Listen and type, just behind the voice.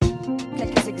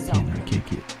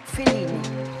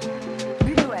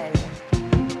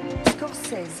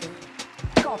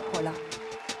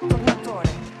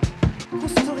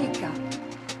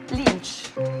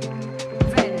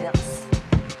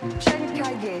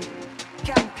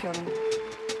Campion,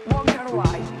 Wong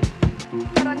Kar-wai,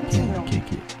 Tarantino,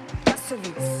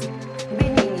 Kassovitz,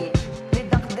 Benigni, Les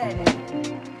Dardenne,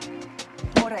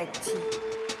 Moretti,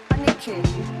 Haneke,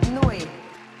 Noé,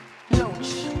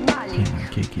 Loach, Malik,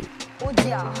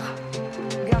 Audiard,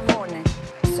 Gavone,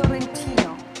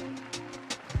 Sorrentino,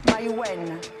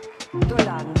 Maïwen,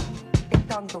 Dolan et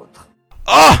tant d'autres.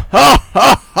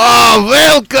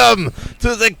 Welcome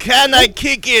to the Can I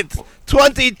Kick It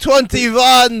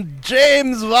 2021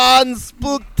 James Wan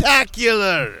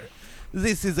Spooktacular.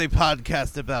 This is a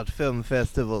podcast about film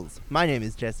festivals. My name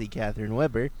is Jesse Catherine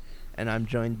Weber, and I'm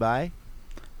joined by...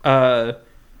 Andy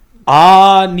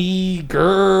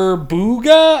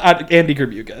Gerbuga? Andy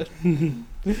Gerbuga.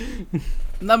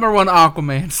 Number one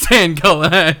Aquaman, Stan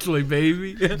Cullen, actually,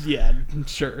 baby. Yeah,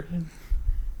 sure.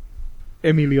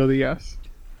 Emilio Diaz.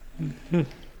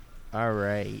 All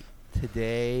right.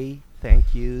 Today,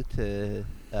 thank you to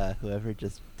whoever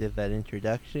just did that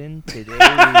introduction. Today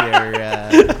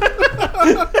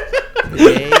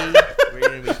we're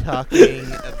going to be talking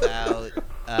about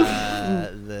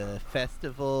the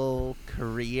festival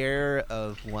career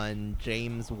of one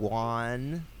James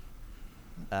Wan.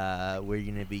 We're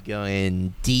going to be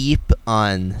going deep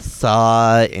on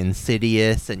Saw,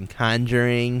 Insidious, and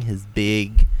Conjuring, his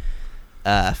big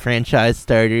franchise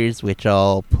starters, which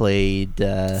all played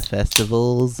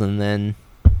festivals, and then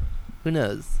who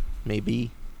knows,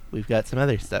 maybe we've got some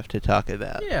other stuff to talk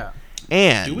about. Yeah.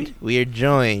 And we are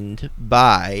joined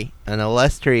by an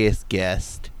illustrious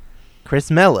guest,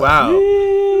 Chris Mello. Wow.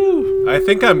 I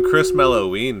think I'm Chris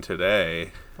Melloween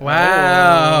today.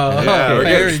 Wow. Yeah, we're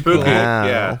Very getting spooky. cool. Wow.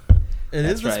 Yeah. It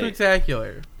is right.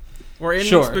 spectacular. We're ending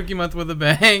Sure. Spooky Month with a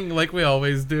bang, like we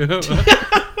always do.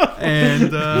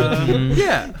 And,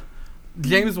 yeah.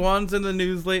 James Wan's in the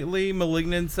news lately.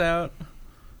 Malignant's out.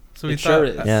 So we It sure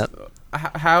thought, is. Yep.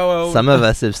 How Some of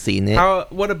us have seen it.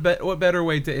 what better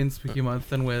way to end Spooky Month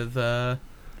than with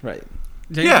Right.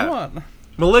 James Yeah. Wan?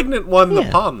 Malignant won the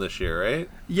Yeah. Palm this year, right?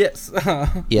 Yes.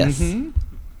 Yes. Mm-hmm.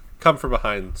 Come from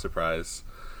behind surprise.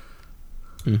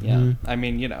 Mhm. Yeah. I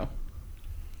mean,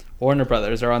 Warner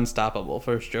Brothers are unstoppable.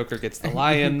 First Joker gets the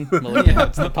lion, Malignant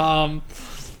gets the palm.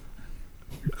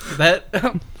 That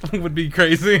would be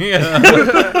crazy. I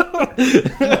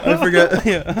forgot.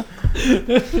 Yeah.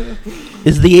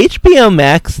 Is the HBO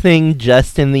Max thing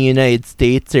just in the United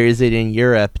States, or is it in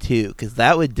Europe too? Because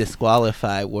that would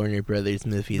disqualify Warner Brothers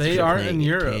movies. They from aren't playing in it,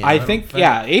 Europe. too. I don't think, think.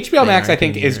 HBO They Max, I aren't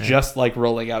think, in is Europe. just like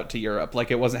rolling out to Europe. Like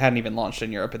hadn't even launched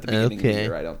in Europe at the beginning of the Okay.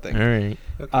 year, I don't think. All right.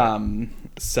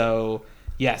 So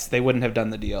yes, they wouldn't have done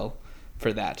the deal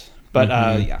for that. But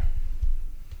yeah.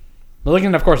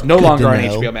 Malignant, of course, no Good longer to on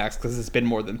know. HBO Max because it's been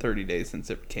more than 30 days since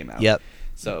it came out. Yep.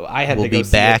 So I had We'll to go be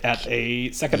see back. it at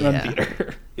a second-run Yeah.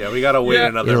 theater. Yeah, we gotta wait Yeah.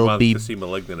 another It'll month be- to see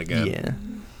Malignant again. Yeah.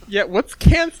 Yeah, what's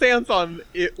Can's stance on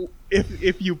it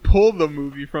if you pull the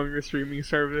movie from your streaming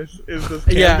service? Is this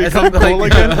Can Yeah, become it's like- cool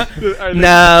again? Are they-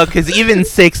 No, because even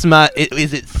 6 months.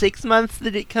 Is it 6 months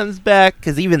that it comes back?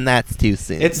 Because even that's too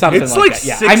soon. It's something It's like like that.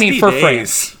 Yeah, 60 I mean for days.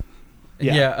 France.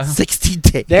 Yeah. 60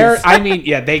 days.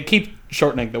 They keep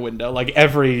shortening the window. Like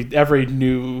every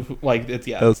new it's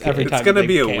Okay. every time It's gonna they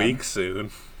be a can. week soon.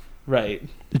 Right.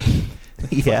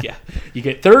 Yeah. Yeah. You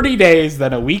get 30 days,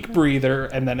 then a week breather,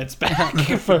 and then it's back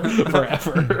for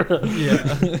forever.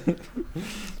 Yeah.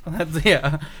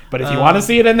 Yeah. But if you want to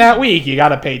see it in that week, you got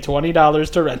to pay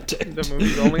 $20 to rent it. The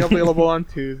movie's only available on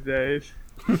Tuesdays.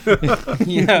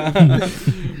 Yeah.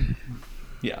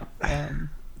 Yeah.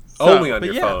 Only on but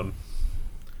your yeah. phone.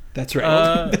 That's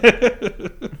right.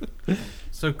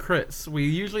 So, Chris, we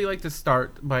usually like to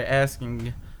start by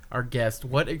asking our guest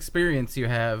what experience you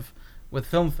have with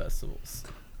film festivals.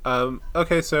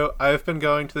 Okay, so I've been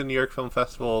going to the New York Film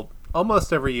Festival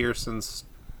almost every year since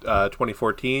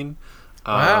 2014.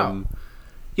 Wow.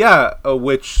 Yeah,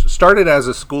 which started as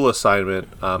a school assignment.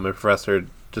 A professor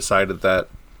decided that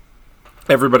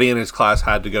everybody in his class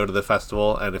had to go to the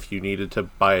festival, and if you needed to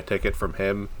buy a ticket from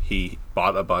him, he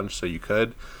bought a bunch so you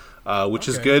could, which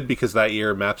is Okay. good because that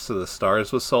year Maps to the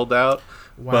Stars was sold out.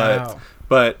 Wow.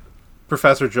 But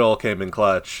Professor Joel came in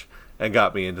clutch and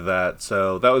got me into that,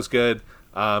 so that was good.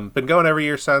 Been going every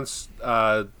year since.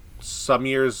 Some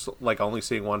years like only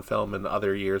seeing one film, and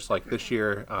other years like this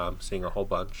year seeing a whole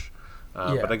bunch.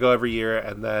 Yeah. But I go every year,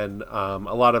 and then a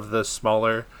lot of the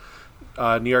smaller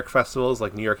New York festivals,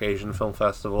 like New York Asian Film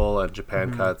Festival and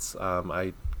Japan Cuts,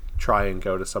 I try and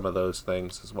go to some of those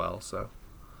things as well. So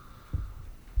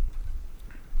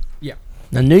Yeah.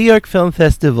 The New York Film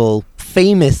Festival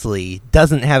famously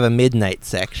doesn't have a midnight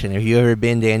section. Have you ever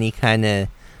been to any kind of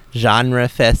genre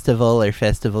festival or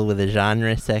festival with a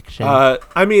genre section?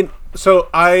 I mean, so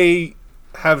I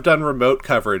have done remote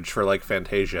coverage for like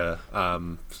Fantasia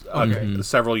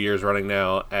several years running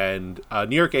now, and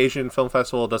New York Asian Film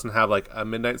Festival doesn't have like a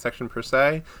midnight section per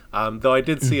se, though I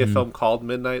did see a film called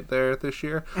Midnight there this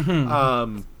year.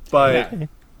 But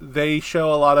they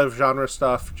show a lot of genre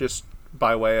stuff just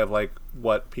by way of like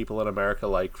what people in America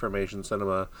like from Asian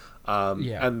cinema.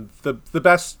 And the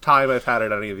best time I've had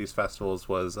at any of these festivals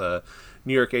was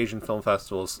New York Asian Film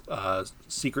Festival's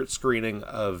secret screening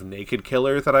of Naked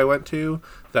Killer that I went to.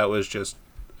 That was just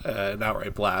an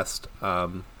outright blast.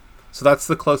 So that's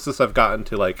the closest I've gotten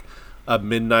to like a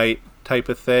midnight type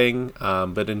of thing.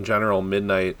 But in general,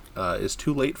 midnight is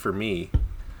too late for me.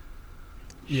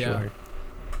 Yeah. Sure.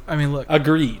 I mean, look.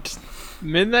 Agreed.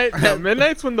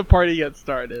 Midnight's when the party gets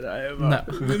started.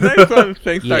 Midnight's when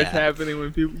things starts happening,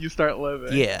 when you start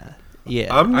living. Yeah.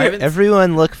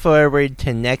 Everyone look forward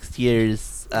to next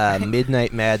year's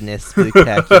Midnight Madness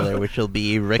Spectacular, which will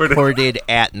be recorded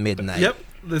at midnight. Yep.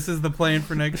 This is the plan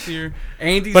for next year.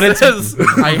 Andy says,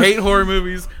 I hate horror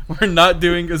movies. We're not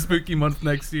doing a spooky month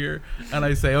next year. And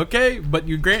I say, okay, but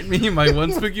you grant me my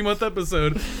one spooky month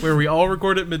episode where we all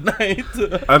record at midnight.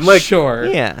 I'm like, sure.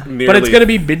 Yeah. But it's going to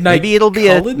be midnight. Maybe it'll be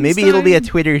a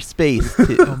Twitter space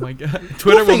too. Oh my god.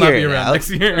 Twitter will not be around next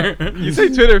year. You say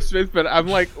Twitter space, but I'm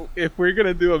like, if we're going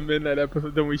to do a midnight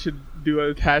episode, then we should do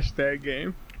a hashtag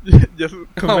game. Just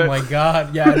oh my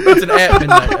god, yeah, it's an at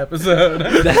midnight episode.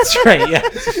 That's right, yeah,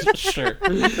 sure.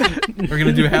 We're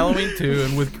gonna do Halloween 2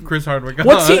 and with Chris Hardwick on.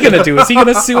 What's he gonna do? Is he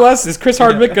gonna sue us? Is Chris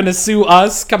Hardwick gonna sue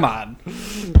us? Come on.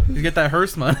 You get that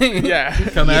Hearst money. Yeah.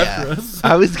 Come after us.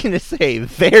 I was gonna say,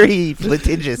 very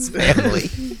litigious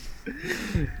family.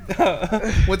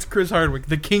 What's Chris Hardwick,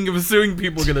 the king of suing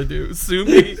people, gonna do? Sue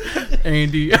me,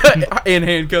 Andy, in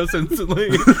handcuffs instantly.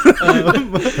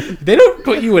 They don't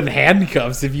put you in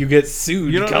handcuffs if you get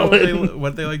sued. You don't know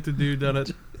what they like to do down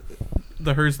at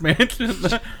the Hearst Mansion.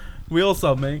 We all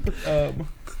saw Mank.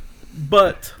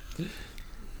 But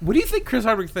what do you think Chris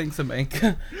Hardwick thinks of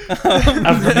Mank?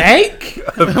 Of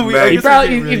Mank?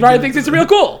 He probably thinks it's real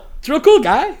cool. It's a real cool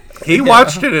guy. He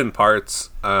watched it in parts.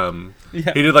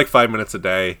 Yeah. He did like 5 minutes a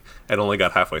day and only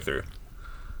got halfway through.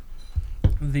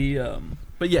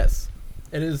 But yes,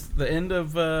 it is the end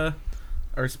of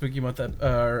our spooky month.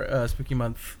 Spooky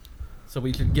month, so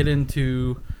we should get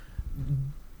into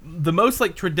the most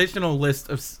like traditional list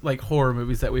of like horror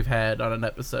movies that we've had on an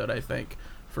episode. I think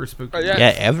for spooky.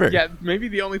 Ever. Yeah, maybe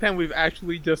the only time we've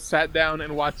actually just sat down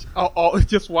and watched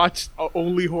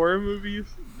only horror movies.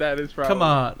 That is probably. Come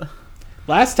on.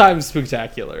 Last time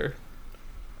Spooktacular.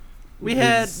 We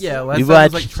had last time watched,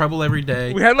 was like Trouble Every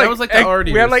Day. We had like that was like the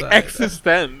artier we had like side.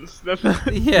 Existence. That's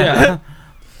not, Yeah.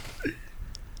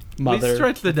 Mother, we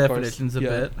stretched the of course. definitions a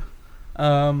bit.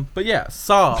 But yeah,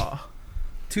 Saw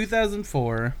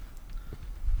 2004.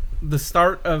 The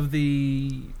start of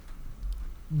the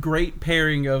great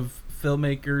pairing of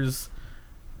filmmakers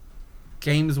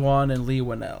James Wan and Lee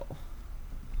Winnell.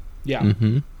 Yeah.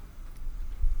 Mm-hmm.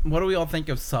 What do we all think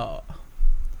of Saw?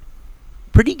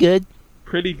 Pretty good.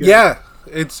 pretty good. Yeah,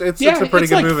 it's a pretty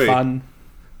good like movie. Fun.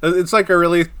 It's like a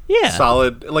really Yeah.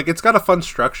 solid. Like it's got a fun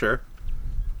structure.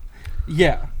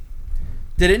 Yeah.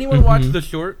 Did anyone watch the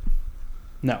short?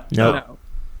 No. Nope. No.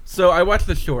 So I watched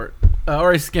the short,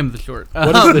 or I skimmed the short.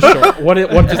 What is the short? What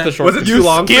does the short? Was it too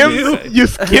long for you? You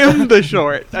skimmed the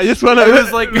short. I just want to. It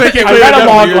was like I read a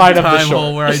long line of the time short.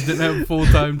 hole where I didn't have full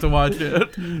time to watch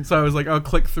it, so I was like, I'll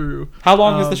click through. How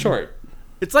long is the short?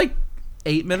 It's like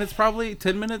 8 minutes, probably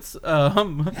 10 minutes. It's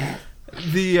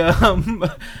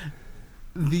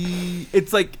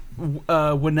like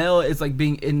Winnell is like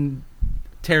being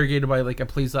interrogated by like a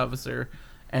police officer,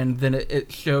 and then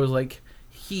it shows like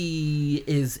he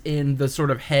is in the sort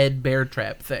of head bear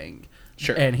trap thing.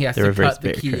 Sure. And he has The to reverse cut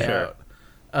the bear key trap.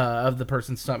 out of the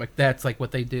person's stomach. That's like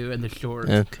what they do in the short.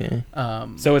 Okay.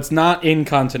 So it's not in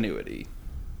continuity.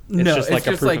 It's just like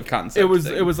a proof of concept It was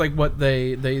thing. like what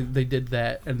they did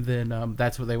that, and then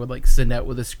that's what they would like send out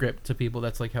with a script to people.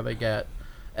 That's like how they got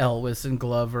Elvis and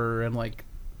Glover and like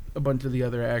a bunch of the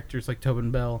other actors like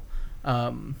Tobin Bell.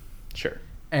 Sure.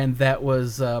 And that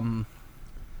was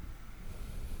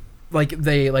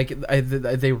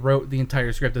they wrote the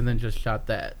entire script and then just shot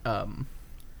that.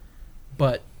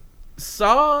 But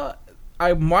Saw,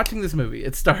 I'm watching this movie.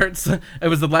 It starts. It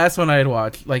was the last one I had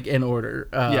watched, like in order.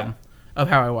 Of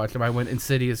how I watched them. I went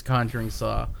Insidious, Conjuring,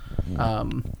 Saw,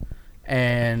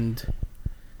 and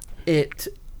it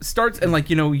starts and like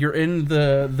you're in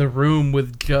the room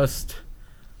with just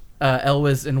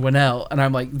Elvis and Winnell, and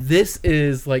I'm like, this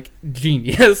is like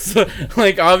genius.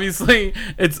 Like obviously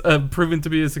it's proven to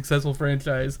be a successful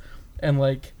franchise, and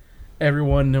like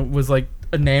everyone was like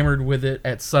enamored with it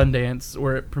at Sundance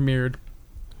where it premiered,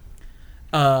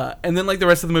 And then like the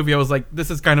rest of the movie, I was like,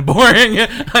 this is kind of boring.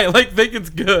 I like think it's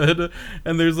good,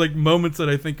 and there's like moments that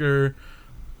I think are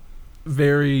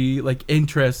very like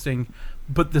interesting,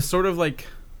 but the sort of like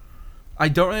I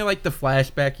don't really like the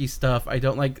flashbacky stuff. I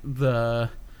don't like the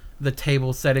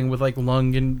table setting with like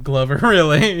Lung and Glover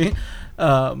really.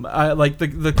 I like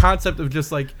the concept of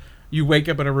just like you wake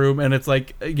up in a room and it's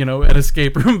like, you know, an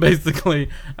escape room basically.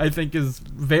 I think is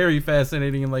very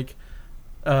fascinating, and like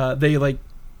they like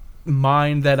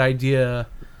mine that idea,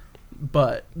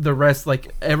 but the rest,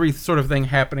 like every sort of thing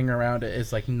happening around it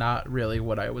is like not really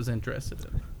what I was interested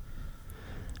in.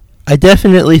 I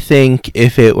definitely think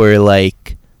if it were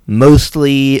like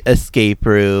mostly escape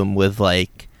room with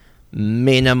like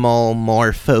minimal,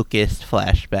 more focused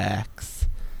flashbacks,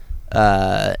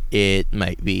 it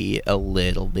might be a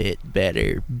little bit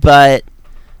better. But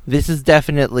this is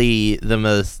definitely the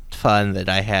most fun that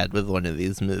I had with one of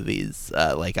these movies.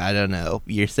 Like, I don't know,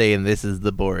 you're saying this is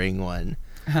the boring one.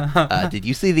 Did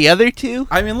you see the other two?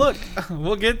 I mean, look,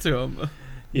 we'll get to them.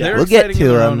 Yeah. We'll get to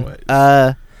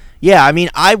them. Yeah, I mean,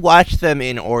 I watched them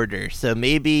in order, so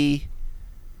maybe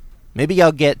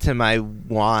I'll get to my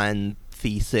Juan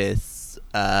thesis,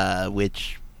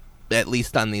 which, at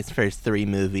least on these first three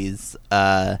movies,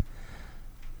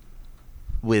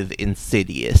 with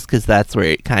Insidious, because that's where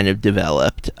it kind of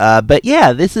developed. But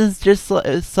yeah, this is just,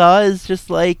 Saw is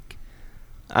just like,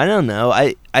 I don't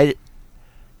know,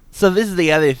 so this is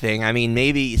the other thing. I mean,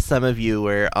 maybe some of you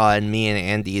were on me and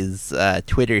Andy's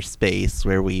Twitter space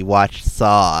where we watched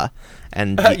Saw,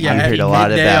 and you heard a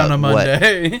lot about on a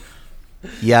Monday.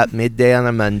 Yep, midday on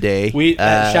a Monday. We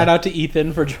shout out to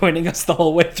Ethan for joining us the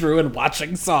whole way through and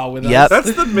watching Saw with Yep. us.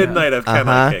 That's the midnight of Can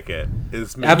I Kick It?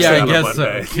 Is midnight Yeah, I on a guess so.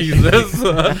 Monday. Jesus.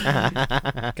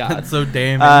 God. That's so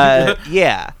damn.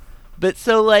 Yeah, but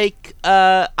so like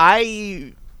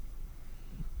I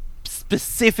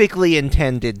specifically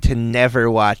intended to never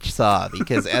watch Saw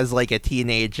because as like a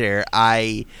teenager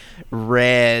I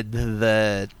read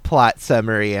the plot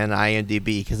summary on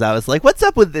IMDb because I was like, what's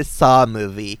up with this Saw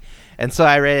movie? And so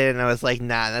I read it and I was like,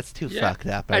 nah, that's too fucked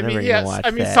up. I'm never gonna watch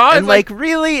that. Saw is and like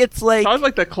really, it's like Sounds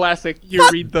like the classic you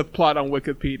read the plot on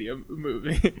Wikipedia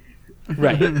movie.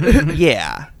 Right.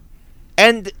 yeah,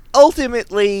 and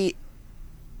ultimately,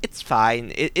 it's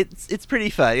fine. It's pretty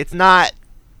fun. It's not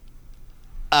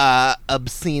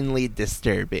obscenely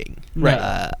disturbing.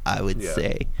 Right. I would Yeah.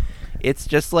 say, it's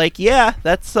just like, yeah,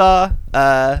 that's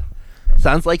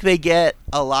sounds like they get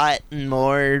a lot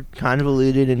more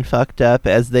convoluted and fucked up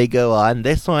as they go on.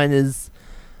 This one is,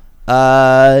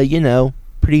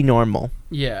 pretty normal.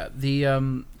 Yeah,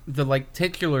 the like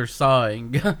titular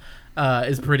sawing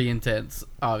is pretty intense,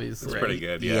 obviously. It's pretty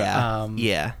good, yeah.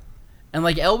 Yeah. And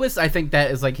like Elvis, I think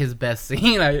that is like his best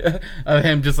scene of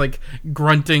him just like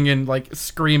grunting and like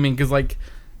screaming, because like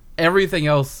everything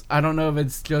else, I don't know if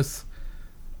it's just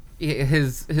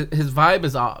his vibe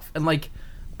is off, and like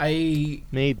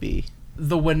Maybe.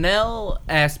 the Winnell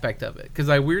aspect of it, because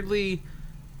I weirdly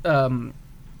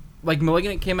like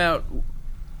Malignant came out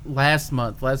last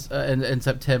month, in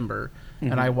September,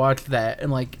 and I watched that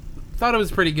and like thought it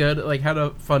was pretty good, like had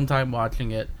a fun time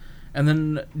watching it, and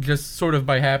then just sort of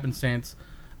by happenstance,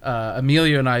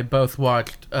 Amelia and I both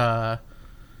watched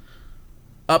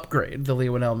Upgrade, the Leigh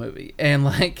Whannell movie, and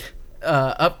like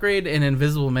Upgrade and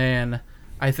Invisible Man,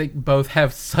 I think both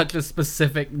have such a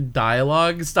specific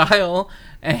dialogue style,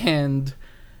 and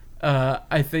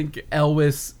I think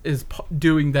Elvis is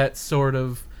doing that sort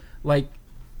of like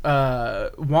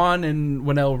Juan and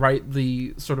Winnell write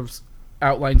the sort of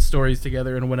outline stories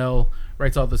together, and Winnell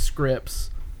writes all the scripts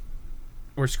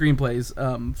or screenplays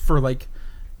for like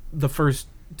the first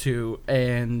two,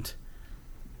 and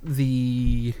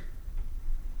the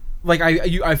like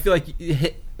I feel like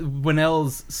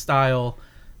Winnell's style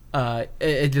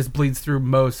it just bleeds through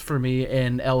most for me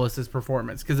in Ellis's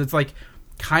performance, because it's like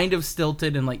kind of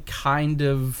stilted and like kind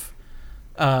of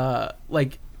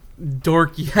like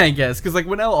dorky, I guess, because like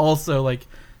Winnell also, like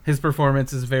his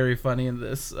performance is very funny in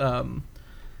this.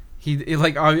 He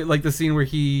like the scene where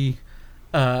he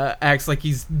acts like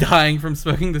he's dying from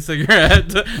smoking the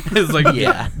cigarette is like,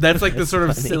 Yeah, that's like the sort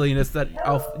of funny. silliness that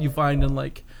you find in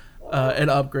like an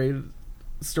Upgrade,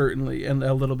 certainly, and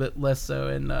a little bit less so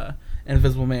in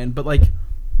Invisible Man. But like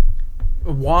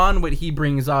Juan, what he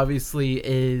brings obviously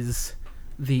is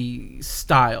the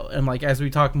style, and like as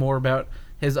we talk more about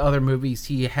his other movies,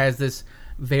 he has this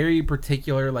very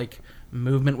particular like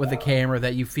movement with the camera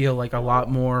that you feel like a lot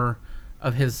more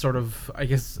of his sort of, I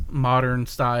guess, modern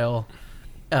style,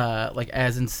 like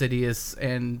as Insidious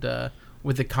and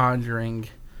with The Conjuring,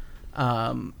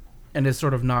 and his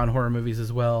sort of non-horror movies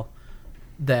as well.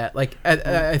 that like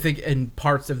I think in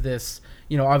parts of this,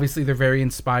 obviously they're very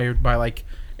inspired by like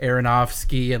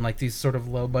Aronofsky and like these sort of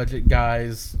low budget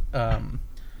guys,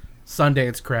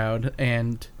 Sundance crowd,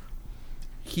 and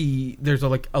there's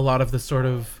a lot of the sort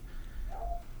of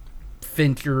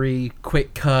Finchery,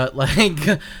 quick cut,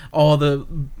 like all the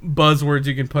buzzwords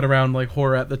you can put around like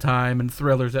horror at the time and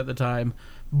thrillers at the time.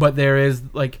 But there is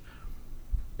like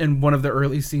in one of the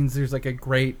early scenes, there's like a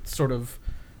great sort of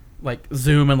like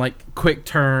zoom and like quick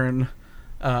turn,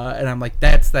 and I'm like,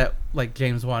 that's that like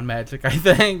James Wan magic, I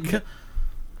think.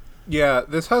 Yeah,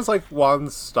 this has like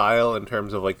Wan's style in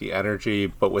terms of like the energy,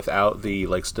 but without the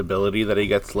like stability that he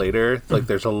gets later. Like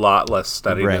there's a lot less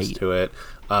steadiness Right. to it.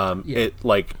 It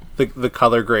like the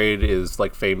color grade is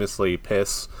like famously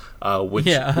piss, which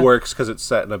works because it's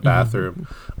set in a bathroom.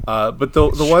 But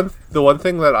the one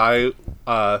thing that I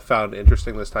found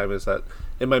interesting this time is that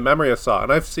in my memory of Saw,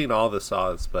 and I've seen all the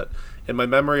Saws, but in my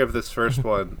memory of this first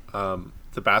one,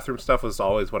 the bathroom stuff was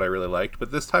always what I really liked.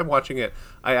 But this time watching it,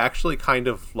 I actually kind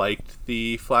of liked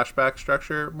the flashback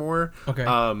structure more. Okay.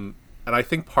 And I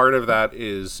think part of that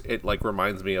is it like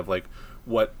reminds me of like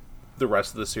what the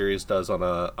rest of the series does on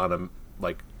a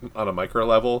micro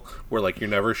level, where like you're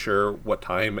never sure what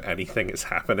time anything is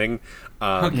happening,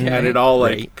 and it all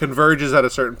like Right. converges at a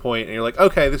certain point, and you're like,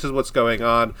 okay, this is what's going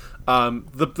on.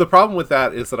 The problem with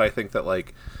that is that I think that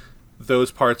like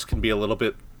those parts can be a little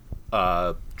bit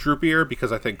droopier,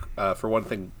 because I think for one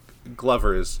thing,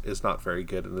 Glover is not very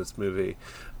good in this movie,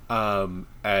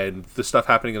 and the stuff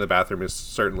happening in the bathroom is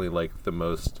certainly like the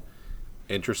most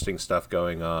interesting stuff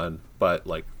going on, but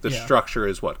like the structure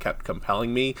is what kept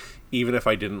compelling me, even if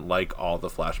I didn't like all the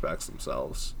flashbacks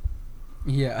themselves.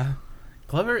 Yeah,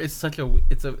 Glover is such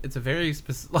it's a very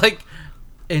like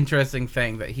interesting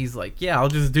thing that he's like, yeah, I'll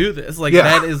just do this. Like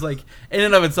that is like in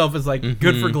and of itself is like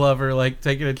good for Glover, like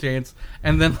taking a chance.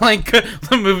 And then like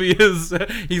the movie is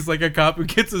he's like a cop who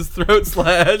gets his throat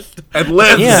slashed And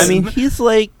lives. Yeah, I mean, he's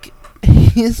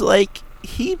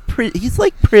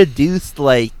produced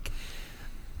like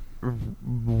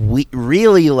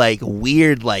really like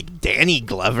weird, like Danny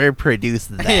Glover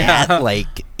produced that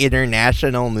like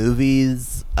international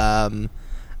movies. I'm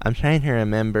trying to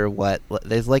remember what.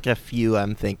 There's like a few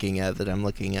I'm thinking of that I'm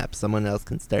looking up. Someone else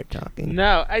can start talking.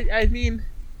 No, I mean,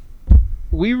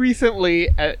 we recently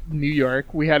at New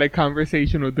York, we had a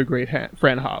conversation with the great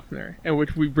Fran Hoffner, in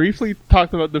which we briefly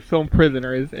talked about the film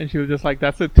Prisoners, and she was just like,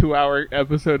 that's a 2-hour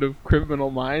episode of Criminal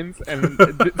Minds, and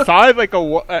Saw is like a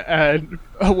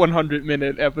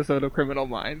 100-minute episode of Criminal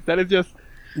Minds. That is just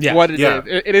what it is.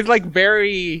 It is like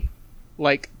very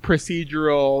like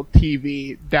procedural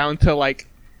TV, down to like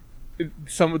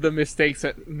some of the mistakes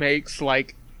it makes,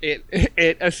 like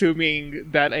it assuming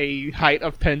that a height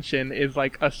of tension is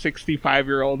like a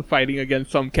 65-year-old fighting against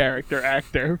some character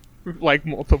actor like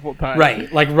multiple times.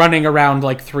 Right, like running around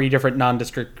like 3 different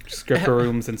nondescript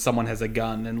rooms, and someone has a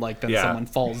gun, and like then someone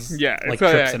falls, like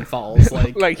trips and falls.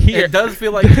 Like here, it does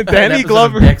feel like Danny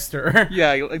Glover. Dexter.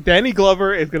 Yeah, like Danny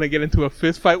Glover is gonna get into a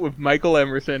fist fight with Michael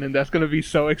Emerson, and that's gonna be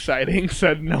so exciting.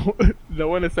 Said no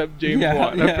one except James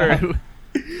Wan. Apparently.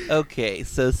 Okay,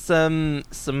 so some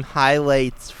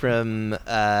highlights from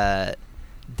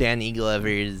Danny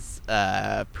Glover's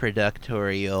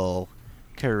productorial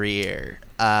career.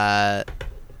 Bamako,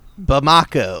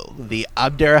 the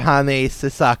Abderrahmane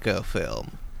Sissako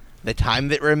film. The Time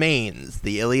That Remains,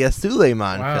 the Ilya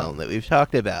Suleiman film that we've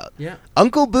talked about. Yeah.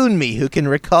 Uncle Boonmi, who can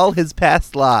recall his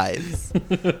past lives.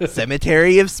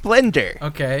 Cemetery of Splendor.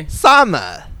 Okay.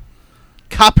 Sama.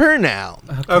 Capernaum.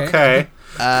 Okay.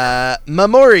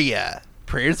 Memoria,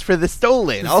 Prayers for the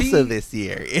Stolen, also this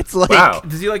year. It's like, Wow.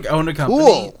 Does he like own a company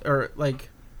Cool. or like?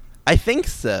 I think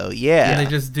so. Yeah. And they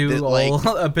just do That, all like,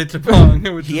 a bitch of pong,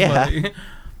 which is Yeah. funny.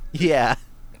 yeah.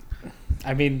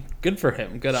 I mean, good for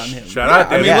him. Good on him. Shout out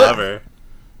Danny I mean, Glover.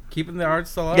 Keeping the art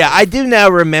still up. Yeah, I do now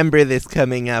remember this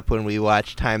coming up when we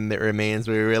watched Time That Remains,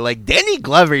 where we were like, Danny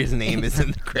Glover's name is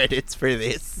in the credits for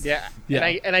this. Yeah.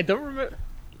 And I don't remember.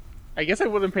 I guess I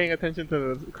wasn't paying attention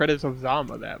to the credits of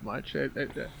Zama that much. I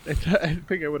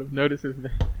think I would have noticed his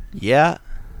name. Yeah.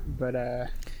 But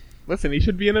listen, he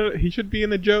should be in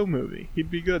a Joe movie.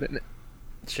 He'd be good in it.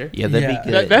 Sure. Yeah, that'd Yeah.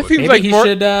 be good. That seems Maybe like he more.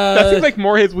 should, that seems like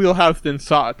more his wheelhouse than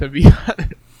Saw, to be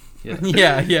honest.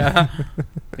 Yeah.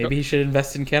 Maybe he should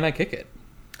invest in Can I Kick It?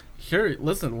 Sure.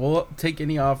 Listen, we'll take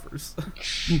any offers.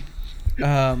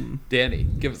 Danny,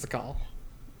 give us a call.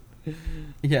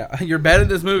 Yeah, you're bad at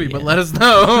this movie, but let us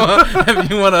know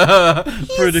if you want to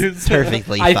produce.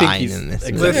 Perfectly I think fine he's in this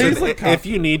exactly- movie. Yeah, Listen, he's like if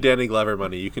you need Danny Glover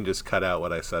money, you can just cut out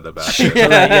what I said about Yeah,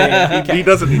 it. yeah, He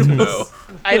doesn't need to know.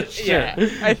 I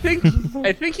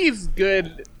think he's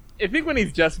good I think when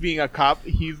he's just being a cop,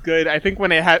 he's good. I think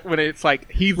when it's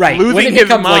like he's Right. When losing it his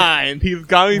becomes, mind, he's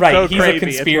going Right, so he's crazy. a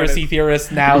conspiracy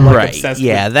theorist now, Right. obsessed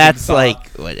Yeah, with that's Jigsaw. like.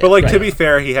 Whatever. But like to Right. be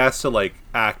fair, he has to like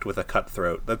act with a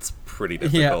cutthroat. That's pretty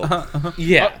difficult.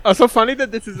 Yeah. Also funny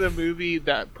that this is a movie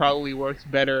that probably works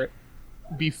better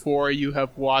before you have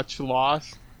watched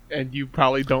Lost, and you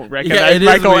probably don't recognize it is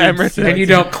Michael weird. Emerson. And you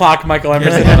don't clock Michael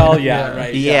Emerson at all? Yeah,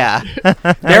 right. Yeah. There,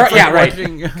 It's yeah, like right.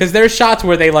 watching- Because there's shots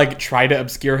where they like try to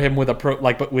obscure him with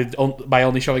by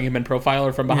only showing him in profile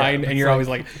or from behind, and it's you're like- always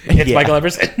like, it's Yeah. Michael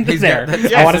Emerson. He's there. got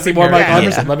that I want to see more specific Michael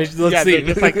character. Emerson. Yeah. Let's yeah, see.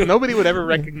 it's like nobody would ever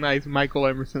recognize Michael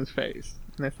Emerson's face.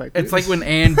 And it's like It's like when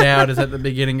Anne Dowd is at the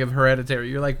beginning of Hereditary.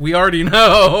 You're like, we already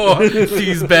know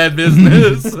she's bad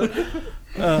business.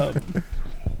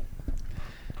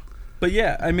 But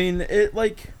yeah, I mean, it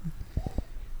like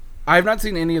I've not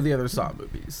seen any of the other Saw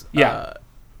movies. Yeah.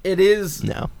 It is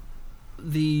No.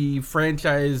 the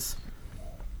franchise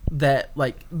that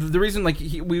like the reason like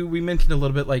we mentioned a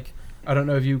little bit like I don't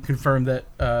know if you confirmed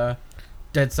that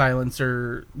Dead Silence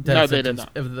or Dead No, they did Sentence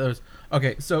not. of those.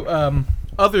 Okay, so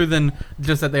other than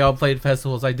just that they all played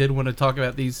festivals, I did want to talk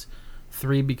about these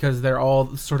three because they're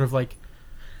all sort of like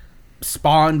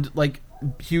spawned like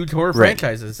huge horror Right.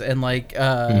 franchises and like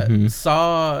Mhm.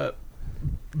 Saw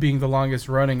being the longest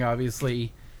running,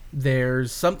 obviously.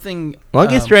 There's something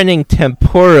Longest running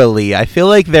temporally. I feel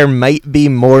like there might be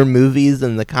more movies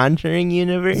in the Conjuring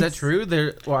universe. Is that true?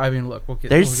 There. Well, I mean, look.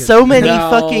 There's we'll get so many No,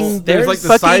 fucking. there's like the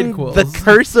fucking sidequels. The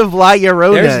Curse of La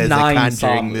Llorona There's is 9 a Saw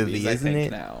Conjuring movies, movie, I isn't think,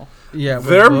 it? now. Yeah,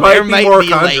 There we'll- might there be might more be,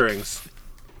 like, Conjurings.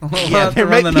 we'll Yeah, have to there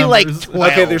run might the be like numbers.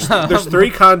 12. Okay, there's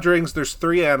 3 Conjurings. There's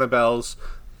 3 Annabelles.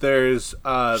 There's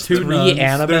 2 3 nuns.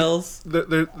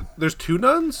 Annabelles? there's 2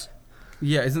 nuns.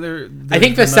 Yeah, isn't there? I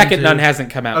think the Nun second too? nun hasn't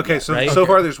come out Okay, yet, so right? so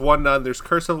far there's 1 nun. There's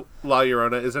Curse of La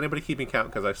Llorona. Is anybody keeping count?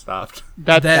 Because I stopped.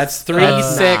 That's 3, uh,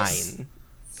 6,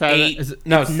 8. Is it-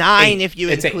 No, 9 8. if you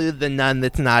It's 8. include the nun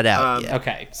that's not out yet.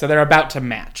 Okay, so they're about to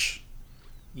match.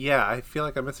 Yeah, I feel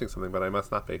like I'm missing something, but I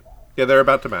must not be. Yeah, they're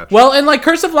about to match. Well, and like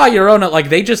Curse of La Llorona, like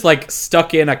they just like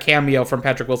stuck in a cameo from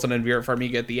Patrick Wilson and Vera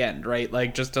Farmiga at the end, right?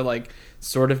 Like just to like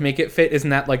sort of make it fit. Isn't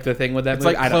that like the thing with that It's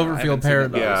movie? like I don't know. I haven't Cloverfield seen it.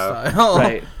 Paradox Yeah. style.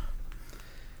 Right.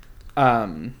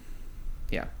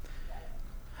 Yeah.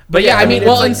 But yeah, I mean, it's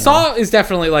well, like- and Saw is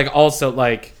definitely like also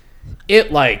like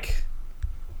it like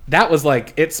that was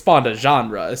like it spawned a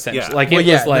genre essentially. Yeah. Like Well, it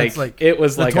yeah, was like, that's like it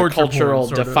was the like a torture porn cultural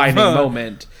sort of. defining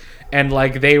moment, and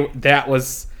like that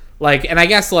was like, and I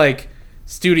guess like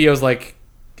studios like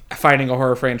finding a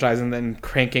horror franchise and then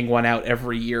cranking one out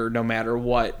every year no matter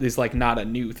what is like not a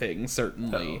new thing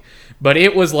certainly. No. But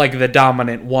it was like the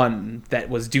dominant one that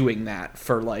was doing that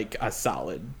for like a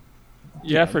solid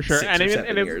Yeah, for sure. 6 And or even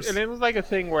 7 years. and it was like a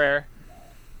thing where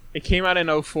it came out in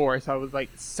 2004, so I was like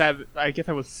 7. I guess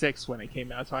I was 6 when it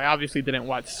came out, so I obviously didn't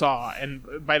watch Saw. And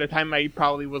by the time I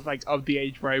probably was like of the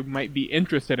age where I might be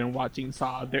interested in watching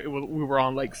Saw, we were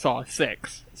on like Saw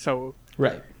 6.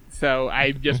 right. So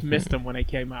I just missed them when it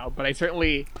came out. But I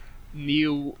certainly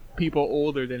knew people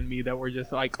older than me that were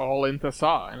just like all into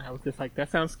Saw, and I was just like,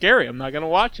 that sounds scary. I'm not gonna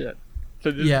watch it. So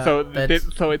Yeah,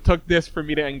 so it took this for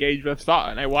me to engage with Saw,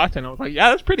 and I watched it, and I was like, yeah,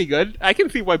 that's pretty good. I can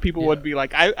see why people would be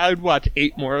like, I would watch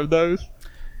 8 more of those.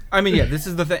 I mean, yeah, this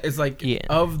is the thing. It's like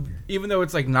Yeah. even though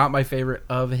it's like not my favorite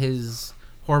of his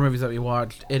horror movies that we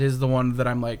watched, it is the one that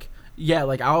I'm like, yeah,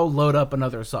 like I'll load up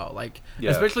another Saw, like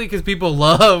Yeah. especially because people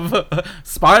love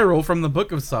Spiral from the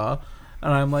Book of Saw,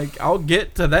 and I'm like, I'll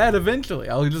get to that eventually.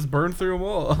 I'll just burn through them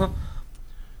all.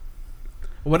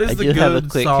 What is I the do good have a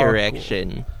quick Saw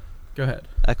correction. Go ahead.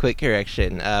 A quick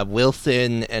correction.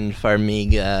 Wilson and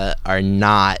Farmiga are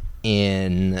not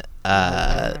in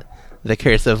The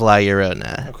Curse of La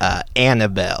Llorona.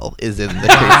 Annabelle is in The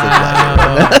Curse of La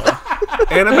Llorona.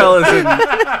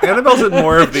 Annabelle's in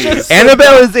more of these.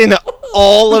 Annabelle is in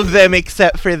all of them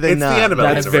except for the It's the nun.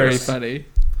 Annabelle That's very universe. funny.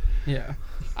 Yeah.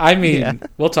 I mean, Yeah.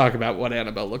 we'll talk about what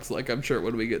Annabelle looks like, I'm sure,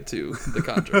 when we get to The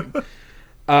Conjuring.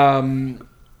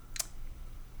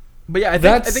 But yeah, I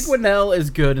That's- think Winnell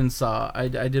is good in Saw. I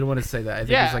did want to say that. I think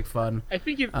Yeah. he's like fun. I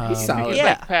think he's Solid. like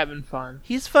Yeah. having fun.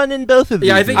 He's fun in both of these.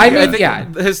 Yeah, I think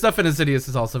movies. his stuff in Insidious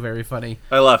is also very funny.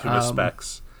 I love him Um, as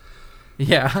Specs.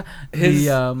 Yeah. His,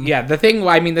 the the thing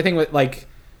with, like,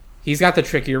 he's got the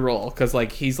trickier role, because,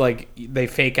 like, he's, like, they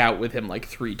fake out with him, like,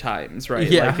 3 times, right?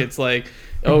 Yeah. Like, it's like,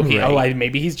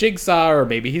 maybe he's Jigsaw, or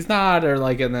maybe he's not, or,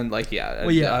 like, and then, like, yeah.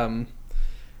 Well,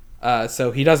 yeah.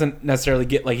 So he doesn't necessarily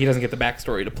get, like, he doesn't get the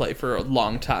backstory to play for a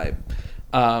long time.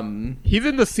 He's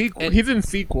in the sequel. And- He's in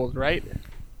sequels, right?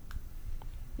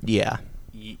 Yeah.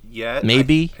 Yeah,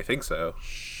 Maybe. I think so.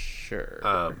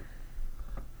 Sure.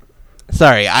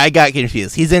 Sorry, I got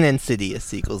confused. He's in Insidious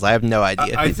sequels. I have no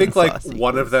idea. I think like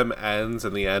one of them ends,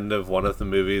 and the end of one of the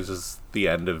movies is the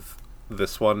end of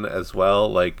this one as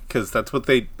well. Like, because that's what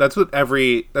the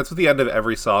end of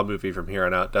every Saw movie from here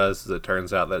on out does. Is it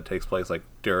turns out that it takes place like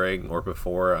during or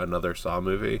before another Saw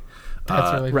movie.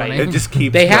 That's really funny. It just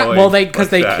keeps. They have because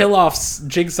they kill off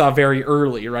Jigsaw very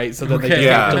early, right? So that they just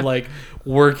have to like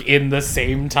work in the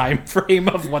same time frame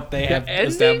of what they have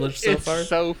established so far. It's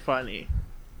so funny.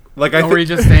 Like where he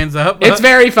just stands up. It's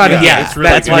very funny. Yeah,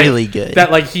 it's really good.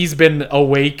 That like he's been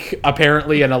awake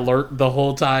apparently and alert the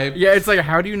whole time. Yeah, it's like,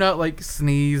 how do you not like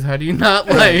sneeze? How do you not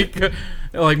like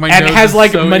my and nose has is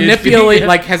like so manipulate itchy.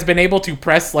 like has been able to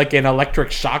press like an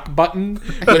electric shock button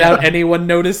without anyone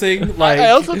noticing. Like I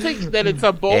also think that it's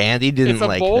a bold. Andy didn't it's a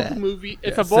like bold that. movie.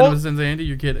 It's Yeah, a bold. CinemaSins Andy,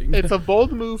 you're kidding. It's a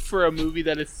bold move for a movie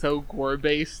that is so gore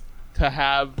based to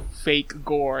have fake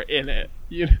gore in it.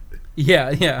 You know,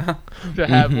 yeah. to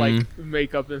have like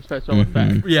makeup and special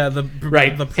effects. Yeah, the him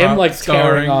prop like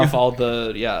scarring. scarring off all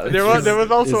the There was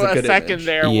also a good second image.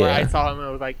 there where I Yeah. saw him and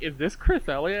I was like, "Is this Chris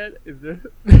Elliott? Is this?"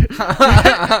 He does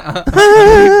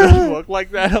look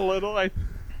like that a little.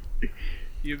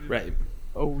 He's right.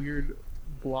 a weird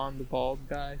blonde bald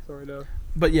guy, sort of.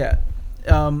 But yeah,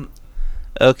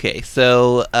 Okay,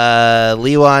 so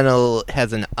Lee Wannell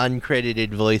has an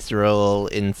uncredited voice role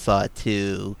in Saw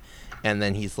 2, and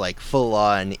then he's like full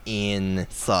on in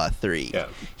Saw 3. Yeah.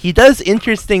 He does,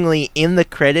 interestingly, in the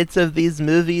credits of these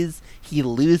movies, he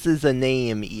loses a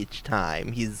name each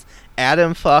time. He's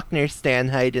Adam Faulkner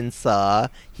Stanheidt in Saw,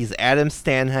 he's Adam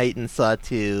Stanheidt in Saw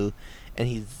 2, and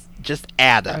he's just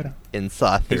Adam in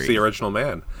Saw 3. He's the original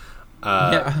man.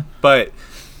 Yeah. But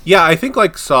yeah, I think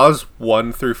like Saws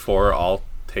 1 through 4 all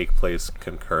take place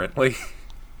concurrently.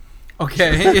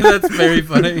 okay, that's very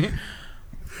funny.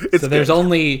 It's So there's good.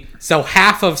 only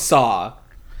half of Saw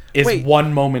is Wait.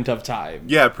 one moment of time.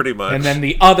 Yeah, pretty much. And then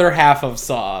the other half of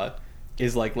Saw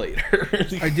is like later.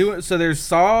 I do. So there's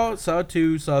Saw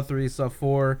 2, Saw 3, Saw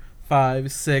 4,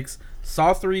 5, 6,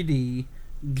 Saw 3D,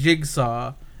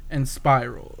 Jigsaw, and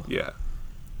Spiral. Yeah.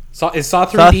 Is Saw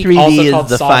 3D, Saw 3D also is called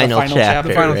the Saw final The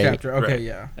chapter. final Right. chapter. Okay, Right.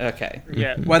 yeah. Okay.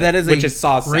 Yeah. Well, that is Which a is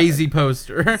Saw 7. crazy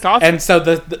poster. Saw And so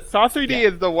the Saw 3D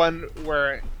is the one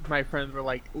where my friends were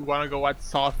like, "We want to go watch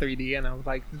Saw 3D," and I was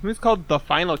like, "This movie's called The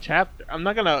Final Chapter. I'm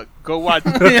not gonna go watch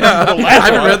the yeah, I last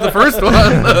haven't one." read the first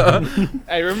one.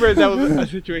 I remember that was a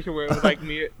situation where it was like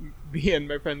me and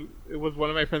my friend. It was one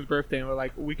of my friend's birthday, and we're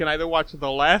like, we can either watch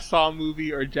the last Saw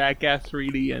movie or Jackass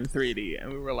 3D in 3D,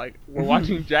 and we were like, we're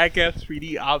watching Jackass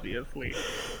 3D, obviously.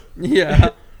 yeah.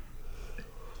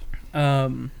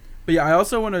 But yeah, I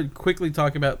also want to quickly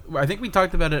talk about. I think we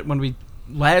talked about it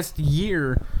last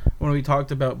year when we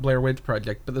talked about Blair Witch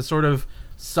Project, but the sort of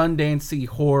Sundancey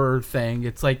horror thing.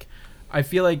 It's like I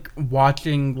feel like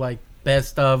watching like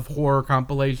best of horror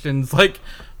compilations, like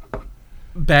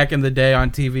back in the day on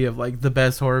TV of like the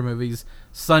best horror movies.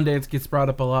 Sundance gets brought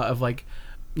up a lot of like,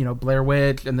 you know, Blair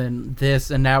Witch, and then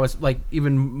this, and now it's like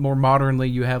even more modernly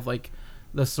you have like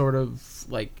the sort of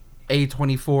like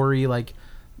A24-y, like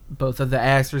both of the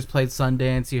actors played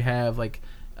Sundance. You have like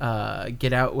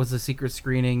Get Out was a secret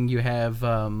screening. You have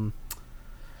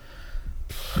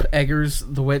Eggers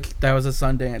the Witch, that was a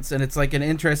Sundance, and it's like an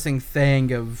interesting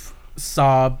thing of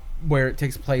Saw where it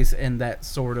takes place in that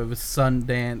sort of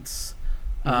Sundance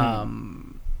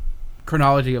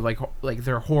chronology of like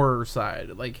their horror side.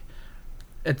 Like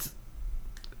it's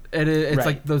right.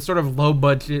 Like the sort of low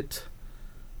budget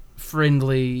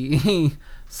friendly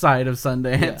side of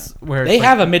Sundance where they it's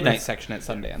have like, a midnight section at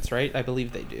Sundance, right? I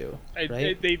believe they do.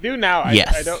 Right? They do now.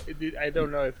 Yes. I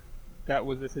don't know if that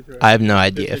was the situation. I have no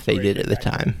idea if they did at the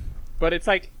time. But it's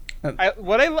like,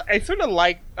 I sort of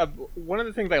like, one of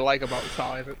the things I like about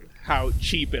Saw is how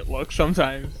cheap it looks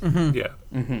sometimes. Yeah.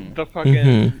 The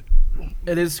fucking,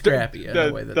 it is scrappy in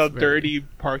a way that's the very- dirty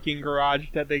parking garage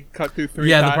that they cut through 3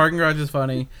 Yeah, times. the parking garage is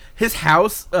funny. His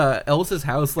house, Ellis's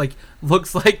house, like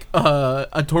looks like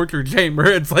a torture chamber.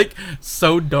 It's like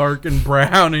so dark and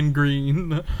brown and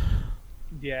green.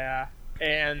 Yeah,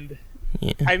 and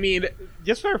Yeah. I mean,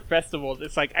 just for festivals,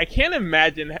 it's like I can't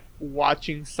imagine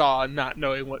watching Saw and not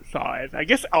knowing what Saw is. I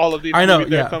guess all of these I know,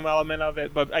 movies, yeah. there's some element of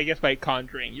it, but I guess by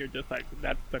Conjuring, you're just like,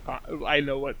 I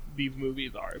know what these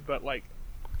movies are, but like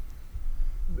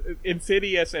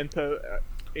Insidious and to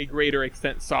a greater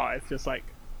extent Saw, it's just like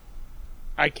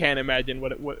I can't imagine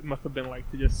what it must have been like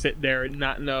to just sit there and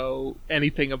not know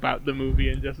anything about the movie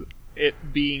and just it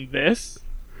being this.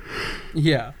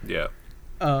 Yeah. Yeah.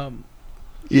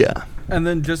 Yeah. And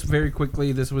then just very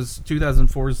quickly, this was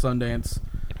 2004's Sundance.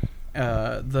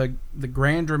 The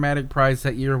Grand Dramatic Prize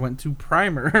that year went to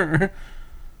Primer.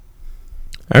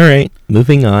 All right,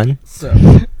 moving on. So,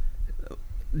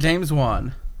 James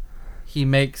Wan, he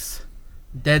makes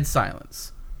Dead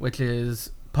Silence, which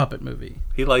is puppet movie.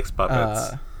 He likes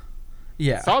puppets.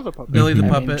 Yeah, Saw the puppet. Billy the I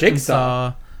mean, Puppet, and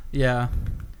Jigsaw. Saw. Yeah,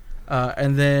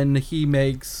 and then he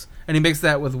makes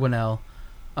that with Winnell,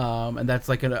 and that's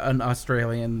like an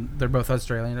Australian. They're both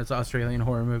Australian. It's an Australian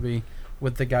horror movie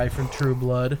with the guy from True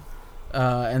Blood,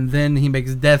 and then he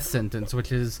makes Death Sentence,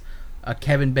 which is a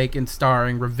Kevin Bacon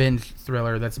starring revenge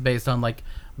thriller that's based on like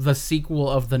the sequel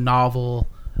of the novel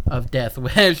of Death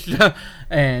Wish,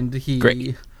 and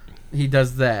he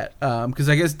does that because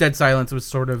I guess Dead Silence was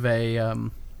sort of a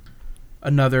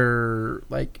another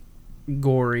like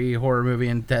gory horror movie,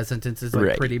 and Death Sentence is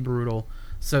like pretty brutal.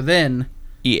 So then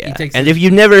yeah, and if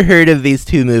you've never heard of these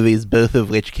two movies, both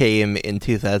of which came in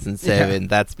 2007,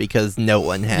 that's because no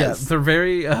one has. Yeah, they're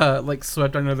very like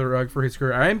swept under the rug for his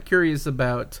career. I'm curious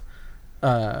about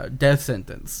Death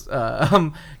Sentence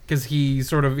because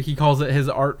he calls it his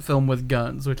art film with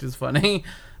guns, which is funny.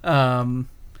 But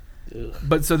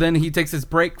so then he takes his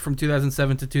break from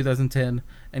 2007 to 2010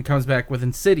 and comes back with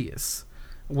Insidious,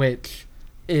 which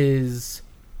is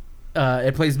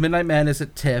it plays Midnight Madness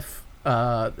at TIFF.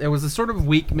 It was a sort of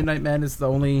weak Midnight Madness. The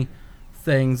only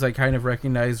things I kind of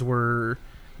recognized were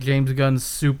James Gunn's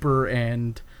Super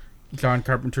and John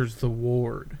Carpenter's The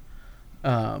Ward.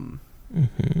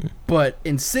 But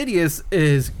Insidious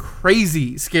is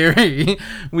crazy scary.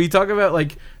 We talk about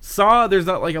like Saw, there's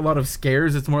not like a lot of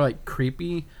scares, it's more like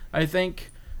creepy, I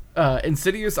think.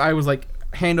 Insidious, I was like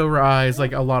hand over eyes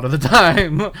like a lot of the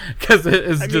time because it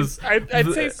is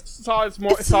I'd say Saw is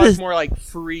more like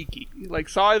freaky. Like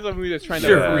Saw is a movie that's trying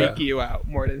to freak you out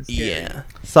more than scary. Yeah,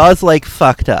 Saw is like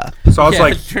fucked up. Saw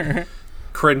is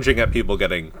cringing at people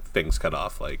getting things cut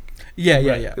off. Like yeah.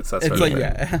 It's that sort of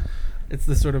thing. It's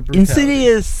the sort of brutality.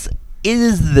 Insidious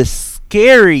is the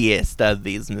scariest of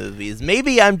these movies.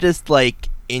 Maybe I'm just like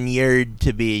inured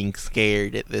to being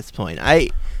scared at this point.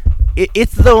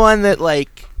 It's the one that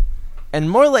like, and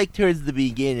more like towards the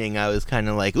beginning, I was kind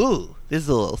of like, ooh, this is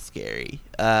a little scary.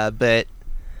 But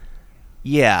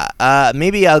yeah,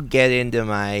 maybe I'll get into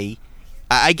my.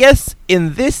 I guess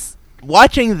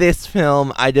watching this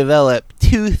film, I developed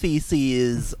two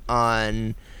theses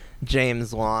on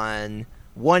James Wan.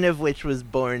 One of which was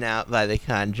borne out by The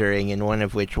Conjuring, and one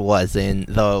of which wasn't,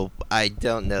 though I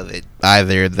don't know that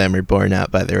either of them are borne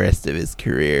out by the rest of his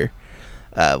career,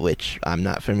 which I'm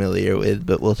not familiar with,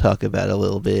 but we'll talk about a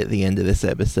little bit at the end of this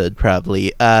episode,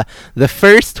 probably. The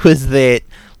first was that,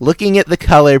 looking at the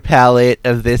color palette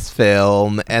of this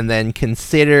film, and then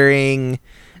considering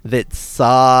that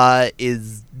Saw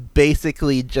is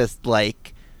basically just,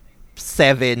 like,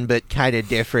 Seven but kind of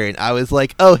different, I was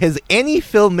like, oh, has any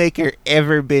filmmaker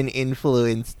ever been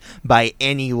influenced by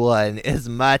anyone as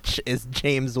much as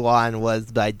James Wan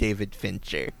was by David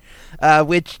Fincher?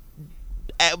 Which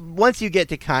once you get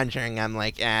to Conjuring, I'm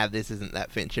like, this isn't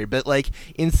that Fincher. But like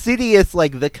Insidious,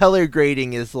 like the color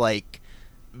grading is like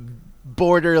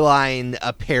borderline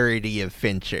a parody of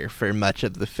Fincher for much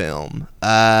of the film.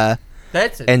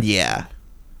 That's it. And yeah,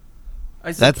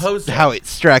 I suppose that's how it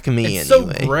struck me. It's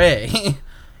anyway. So gray.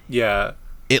 Yeah,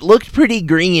 it looked pretty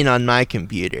green on my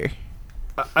computer.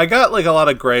 I got like a lot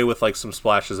of gray with like some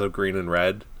splashes of green and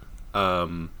red.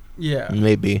 Yeah,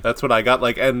 maybe that's what I got.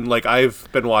 Like, and like I've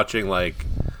been watching like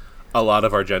a lot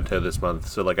of Argento this month,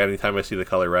 so like anytime I see the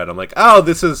color red, I'm like, oh,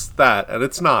 this is that, and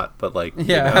it's not. But like,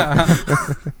 yeah,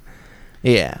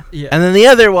 yeah. And then the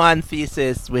other one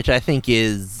thesis, which I think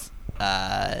is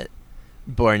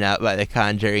borne out by The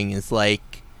Conjuring, is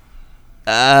like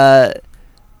Saw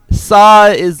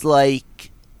is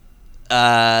like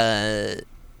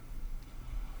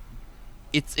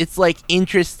it's like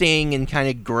interesting and kind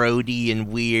of grody and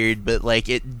weird, but like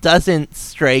it doesn't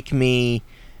strike me,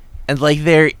 and like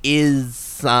there is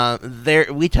some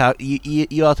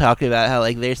you all talked about how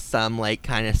like there's some like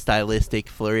kind of stylistic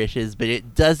flourishes, but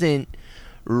it doesn't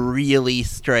really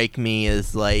strike me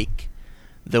as like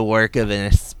the work of an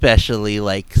especially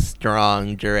like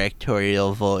strong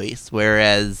directorial voice,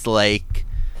 whereas like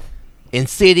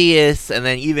Insidious, and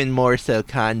then even more so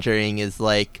Conjuring, is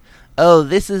like, oh,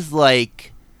 this is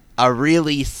like a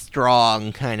really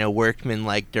strong kind of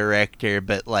workman-like director,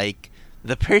 but like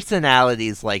the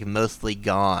personality's like mostly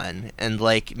gone, and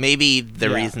like maybe the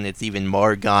reason it's even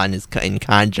more gone is in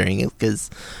Conjuring is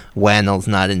because Wannell's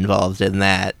not involved in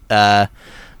that.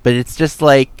 But it's just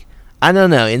like, I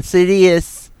don't know,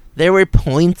 Insidious, there were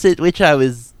points at which I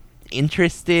was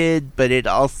interested, but it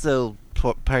also,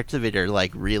 parts of it are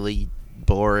like really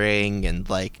boring, and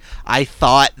like I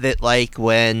thought that like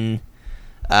when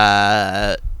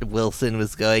Wilson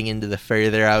was going into the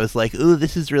further, I was like, ooh,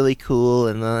 this is really cool,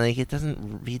 and then like he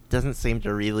doesn't seem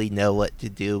to really know what to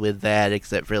do with that,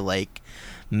 except for like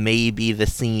maybe the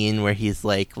scene where he's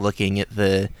like looking at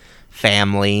the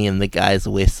family and the guy's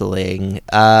whistling.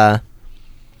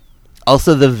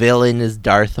 Also, the villain is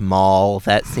Darth Maul.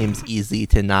 That seems easy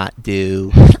to not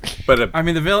do. But I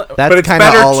mean, the villain. That's but it's kind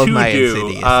of better all to of my do.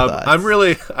 Insidious thoughts.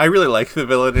 I really like the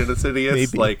villain in Insidious.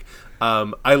 Maybe. Like,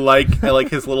 I like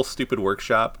his little stupid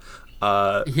workshop.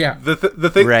 Yeah. The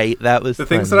thing. Right, that was the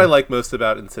things that I like most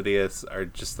about Insidious are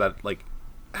just that, like,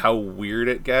 how weird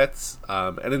it gets.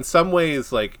 And in some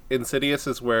ways, like, Insidious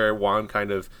is where Wan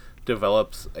kind of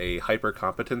develops a hyper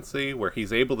competency where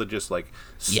he's able to just like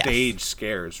stage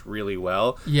scares really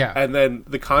well. Yeah. And then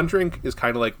The Conjuring is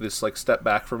kind of like this like step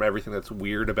back from everything that's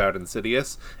weird about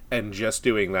Insidious and just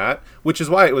doing that, which is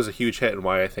why it was a huge hit and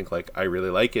why I think like I really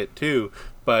like it too.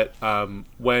 But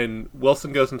when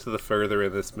Wilson goes into the further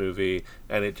in this movie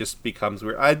and it just becomes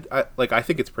weird, I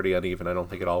think it's pretty uneven. I don't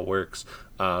think it all works.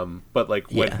 But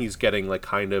like when he's getting like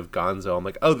kind of gonzo, I'm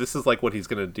like, oh, this is like what he's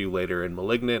gonna do later in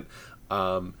Malignant.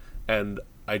 And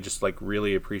I just like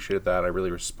really appreciated that. I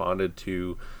really responded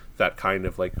to that kind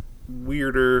of like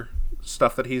weirder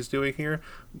stuff that he's doing here.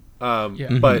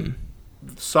 But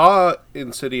saw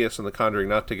Insidious and The Conjuring,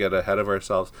 not to get ahead of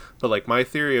ourselves, but like my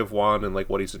theory of Wan and like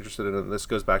what he's interested in, and this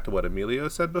goes back to what Emilio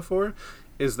said before,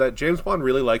 is that James Wan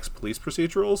really likes police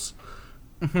procedurals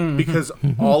because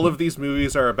all of these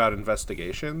movies are about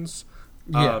investigations.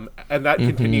 And that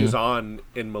continues on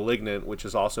in Malignant, which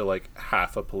is also like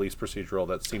half a police procedural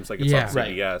that seems like it's on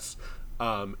CBS.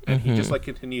 And he just like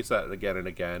continues that again and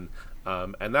again.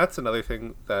 And that's another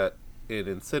thing that in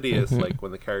Insidious, like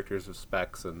when the characters of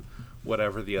Specs and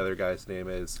whatever the other guy's name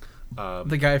is,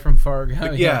 the guy from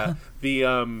Fargo.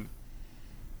 The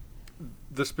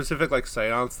specific like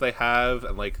seance they have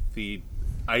and like the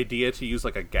idea to use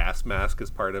like a gas mask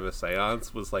as part of a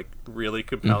seance was like really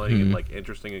compelling and like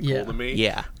interesting and cool to me.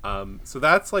 So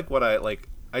that's like what I like.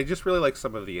 I just really like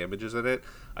some of the images in it.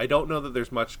 I don't know that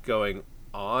there's much going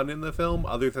on in the film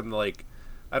other than like,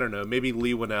 I don't know, maybe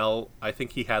Lee Winnell. I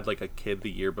think he had like a kid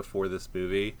the year before this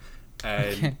movie,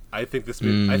 and I think this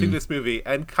movie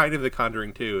and kind of The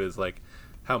Conjuring 2 is like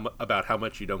about how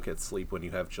much you don't get sleep when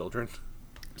you have children.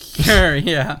 Sure,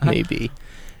 yeah, maybe.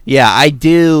 Yeah, I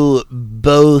do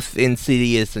both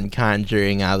Insidious and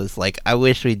Conjuring. I was like, I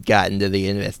wish we'd gotten to the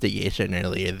investigation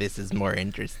earlier. This is more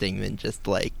interesting than just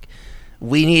like,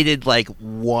 we needed like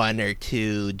one or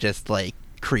two just like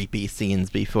creepy scenes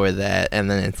before that,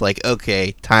 and then it's like,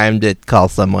 okay, time to call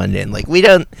someone in. Like,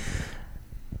 I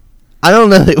don't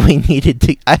know that we needed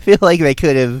to. I feel like they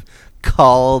could have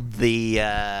called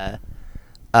the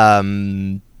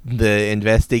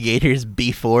investigators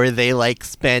before they like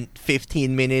spent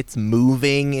 15 minutes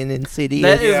moving in Insidious.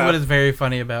 That is what is very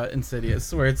funny about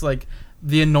Insidious, where it's like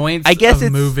the annoyance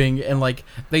of moving, and like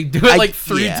they do it like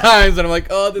three times, and I'm like,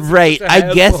 oh, this is such a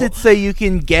I guess it's so you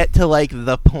can get to like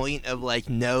the point of like,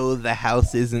 no, the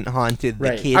house isn't haunted,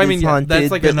 the kid is haunted.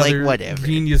 That's like another whatever.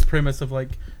 Genius premise of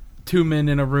like two men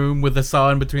in a room with a saw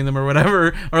in between them or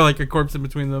whatever, or like a corpse in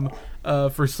between them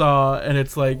for Saw, and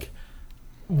it's like,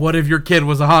 what if your kid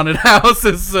was a haunted house?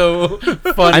 Is so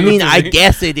funny. I mean, I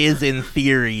guess it is in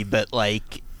theory, but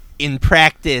like in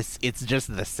practice, it's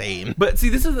just the same. But see,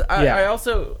 this is I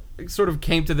also sort of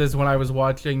came to this when I was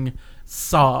watching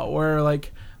Saw, where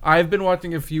like I've been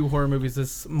watching a few horror movies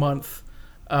this month,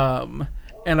 and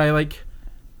I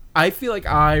feel like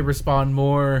I respond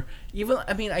more.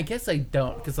 I guess I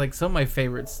don't, because like some of my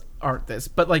favorites aren't this,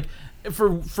 but like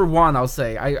for one, I'll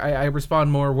say I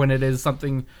respond more when it is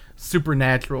something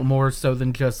supernatural, more so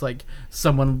than just like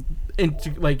someone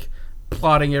into like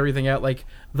plotting everything out. Like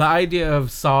the idea of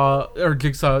Saw or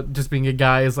Jigsaw just being a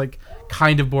guy is like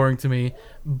kind of boring to me,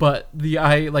 but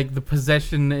the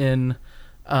possession in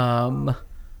an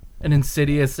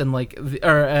Insidious and like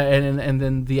and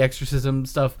then the exorcism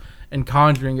stuff and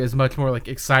Conjuring is much more like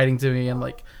exciting to me and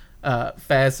like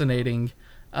fascinating,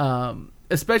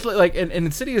 especially like in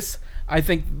Insidious. I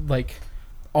think like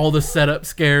all the setup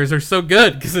scares are so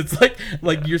good because it's like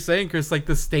you're saying, Chris, like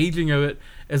the staging of it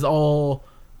is all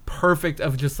perfect,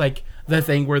 of just like the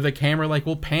thing where the camera like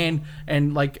will pan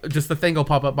and like just the thing will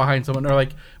pop up behind someone, or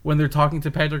like when they're talking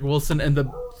to Patrick Wilson and the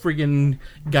freaking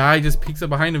guy just peeks up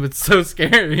behind him. It's so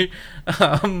scary.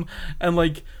 And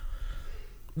like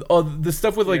the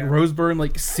stuff with like Rose Byrne,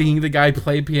 like seeing the guy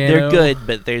play piano, they're good,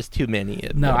 but there's too many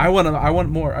of them. I want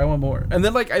more. And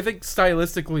then like I think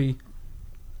stylistically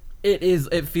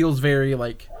it feels very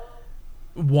like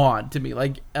Wan to me.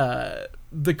 Like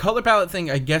the color palette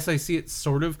thing, I guess I see it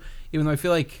sort of, even though I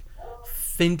feel like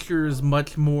Fincher's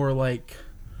much more like,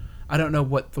 I don't know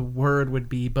what the word would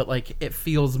be, but like it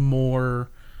feels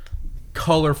more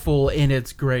colorful in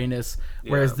its grayness,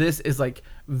 whereas this is like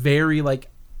very like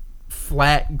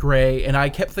flat gray. And I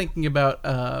kept thinking about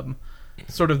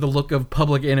sort of the look of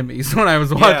Public Enemies when I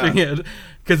was watching it,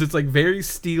 because it's like very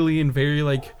steely and very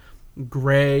like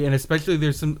gray, and especially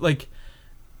there's some like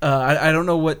I don't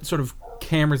know what sort of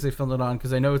cameras they filmed it on,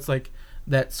 because I know it's like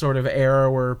that sort of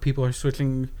era where people are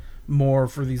switching more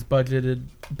for these big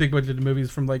budgeted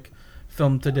movies from like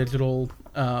film to digital,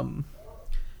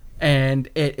 and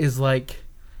it is like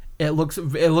it looks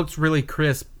really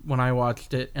crisp when I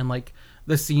watched it. And like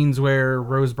the scenes where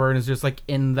Rose Byrne is just like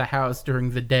in the house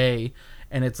during the day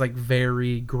and it's like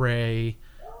very gray,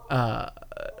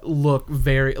 look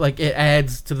very like it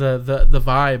adds to the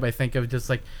vibe, I think, of just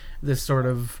like this sort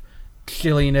of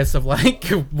chilliness of like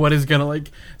what is gonna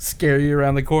like scare you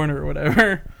around the corner or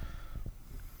whatever.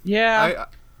 Yeah,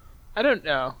 I don't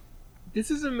know.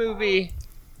 This is a movie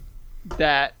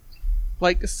that,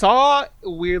 like, Saw,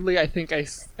 weirdly, I think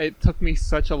it took me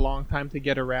such a long time to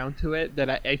get around to it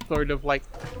that I sort of, like,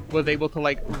 was able to,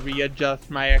 like, readjust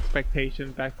my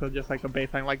expectations back to just, like, a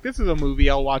baseline. Like, this is a movie,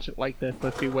 I'll watch it like this,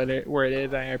 let's see where it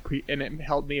is, and it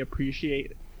helped me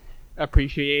appreciate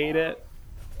it.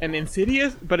 And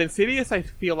Insidious, I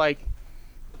feel like,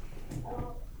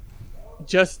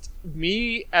 just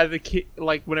me as a kid,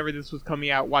 like, whenever this was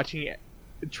coming out, watching it,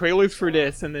 trailers for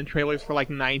this and then trailers for like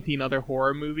 19 other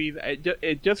horror movies,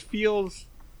 it just feels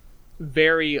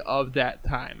very of that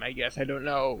time, I guess. I don't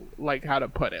know like how to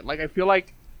put it. Like I feel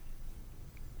like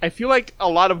a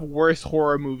lot of worse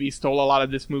horror movies stole a lot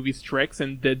of this movie's tricks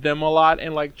and did them a lot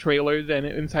in like trailers and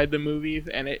inside the movies,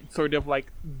 and it sort of like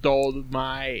dulled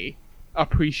my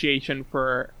appreciation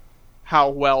for how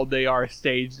well they are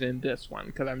staged in this one,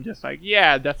 because I'm just like,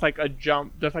 yeah, that's like a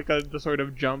jump, that's like the sort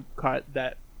of jump cut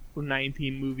that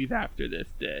 19 movies after this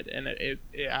did, and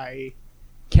I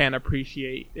can't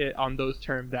appreciate it on those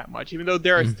terms that much, even though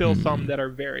there are still some that are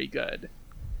very good.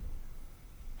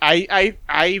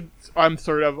 I'm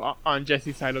sort of on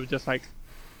Jesse's side of just like,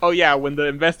 oh yeah, when the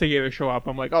investigators show up,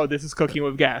 I'm like, oh, this is cooking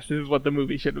with gas. This is what the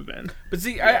movie should have been. But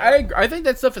see, I think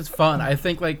that stuff is fun. I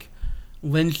think like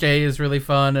Lin Shaye is really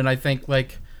fun, and I think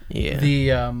like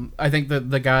I think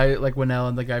the guy like Winnell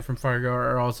and the guy from Fargo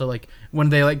are also like, when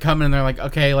they like come in and they're like,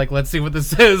 okay, like let's see what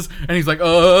this is, and he's like,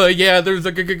 oh yeah, there's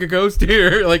a ghost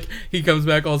here. Like he comes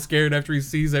back all scared after he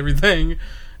sees everything.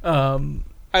 I'll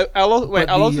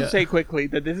also say quickly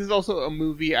that this is also a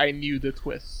movie I knew the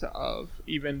twists of,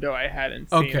 even though I hadn't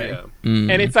seen it.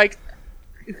 And it's like,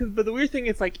 but the weird thing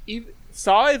is like,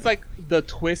 Saw is like the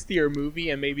twistier movie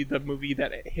and maybe the movie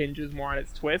that it hinges more on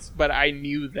its twists, but I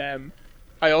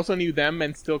also knew them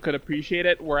and still could appreciate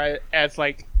it, whereas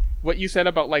like what you said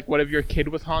about like what if your kid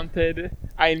was haunted,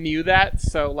 I knew that,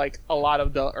 so like a lot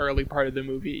of the early part of the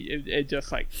movie it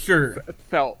just like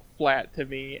felt flat to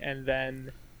me, and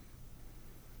then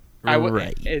I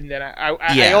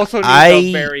also knew the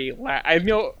very I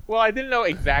didn't know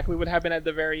exactly what happened at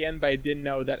the very end, but I didn't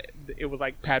know that it was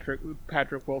like Patrick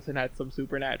Wilson had some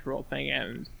supernatural thing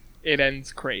and it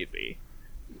ends crazy.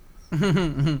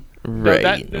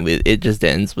 Right. It just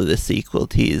ends with a sequel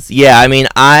tease. Yeah, I mean,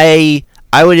 I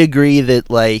would agree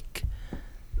that like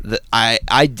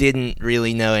I didn't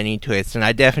really know any twists, and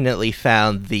I definitely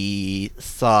found the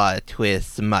Saw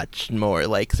twists much more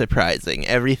like surprising.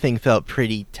 Everything felt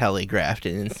pretty telegraphed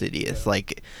and Insidious.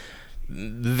 Like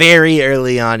very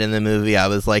early on in the movie, I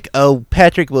was like, oh,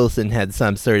 Patrick Wilson had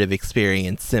some sort of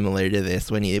experience similar to this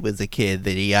when he was a kid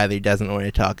that he either doesn't want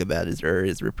to talk about or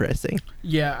is repressing.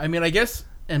 Yeah, I mean, I guess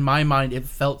in my mind it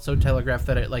felt so telegraphed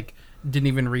that it like didn't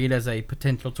even read as a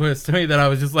potential twist to me, that I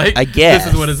was just like, I guess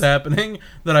this is what is happening,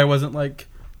 that I wasn't like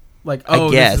oh,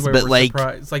 I guess, this is where we're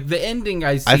surprised. Like the ending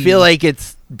I feel like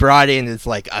it's brought in as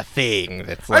like a thing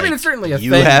that's like, I mean, it's certainly a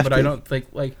thing, but I don't think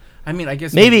like, I mean, I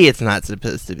guess maybe it's not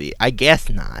supposed to be. I guess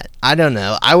not. I don't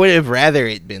know. I would have rather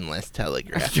it been less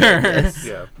telegraphed. Sure.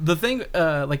 Yeah. The thing,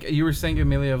 like you were saying,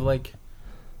 Amelia, of like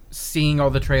seeing all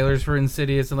the trailers for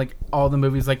Insidious and like all the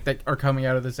movies like that are coming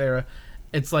out of this era,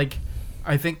 it's like,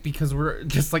 I think because we're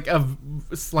just like a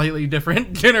slightly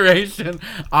different generation,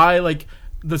 I like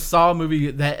the Saw movie,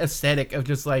 that aesthetic of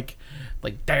just like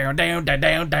down,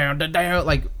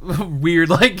 like weird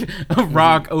like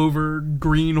rock over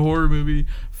green horror movie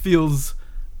feels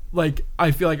like, I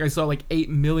feel like I saw like 8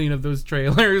 million of those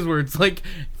trailers where it's like,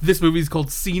 this movie's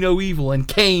called See No Evil and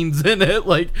Kane's in it,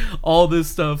 like all this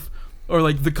stuff, or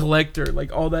like The Collector,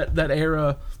 like all that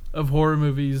era of horror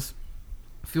movies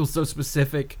feels so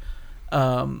specific.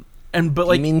 But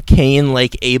like, you mean Kane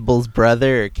like Abel's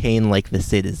brother, or Kane like the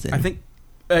Citizen? I think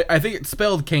I think it's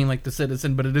spelled Kane like the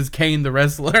citizen, but it is Kane the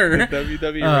wrestler.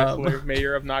 WWE wrestler,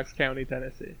 mayor of Knox County,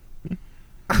 Tennessee.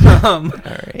 All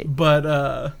right.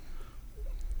 But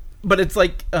it's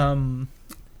like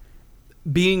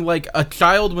being like a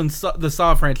child when the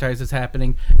Saw franchise is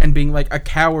happening, and being like a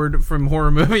coward from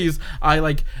horror movies. I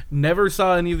like never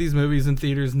saw any of these movies in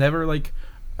theaters. Never like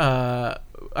I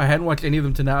hadn't watched any of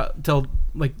them till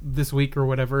like this week or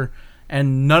whatever.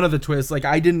 And none of the twists, like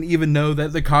I didn't even know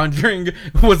that The Conjuring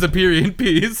was a period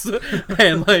piece,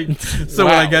 and like so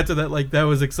when I got to that, like that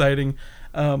was exciting.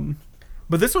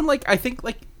 But this one, like I think,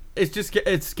 like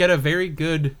it's got a very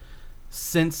good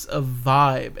sense of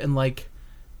vibe, and like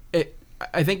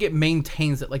I think it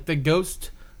maintains it. Like the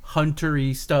ghost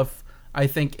hunter-y stuff, I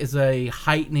think is a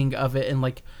heightening of it, and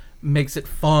like makes it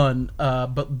fun.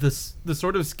 But the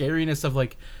sort of scariness of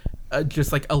like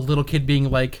just like a little kid being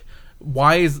like,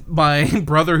 why is my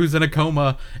brother who's in a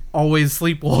coma always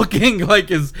sleepwalking,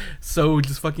 like is so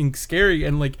just fucking scary.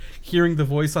 And like hearing the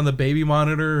voice on the baby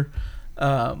monitor,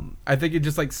 I think it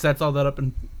just like sets all that up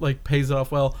and like pays it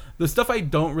off well. The stuff I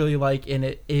don't really like in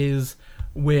it is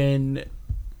when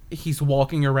he's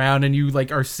walking around and you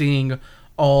like are seeing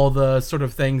all the sort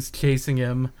of things chasing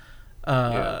him,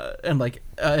 and like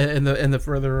in the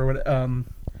further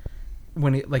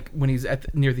when he's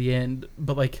at near the end.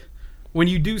 But like when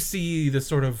you do see the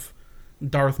sort of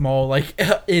Darth Maul like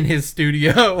in his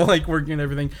studio, like working and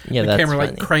everything, the camera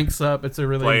like cranks up. It's a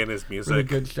really playing his music, really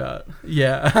good shot.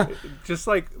 Yeah, just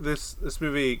like this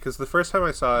movie, because the first time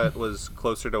I saw it was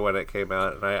closer to when it came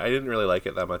out, and I didn't really like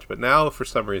it that much. But now, for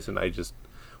some reason, I just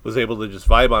was able to just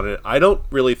vibe on it. I don't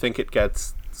really think it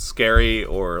gets scary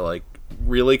or like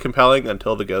really compelling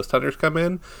until the ghost hunters come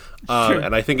in, Sure.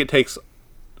 and I think it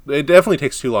definitely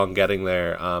takes too long getting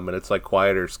there, and it's like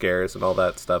quieter scares and all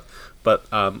that stuff.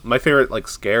 But my favorite like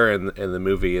scare in the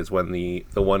movie is when the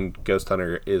one ghost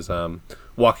hunter is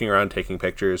walking around taking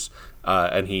pictures,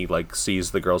 and he like sees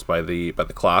the girls by the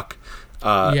clock.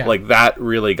 Like that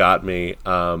really got me.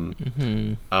 But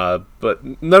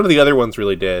none of the other ones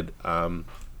really did.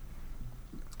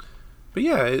 But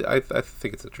yeah, I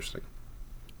think it's interesting.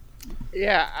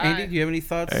 Yeah, Andy, do you have any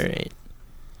thoughts?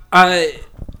 All right.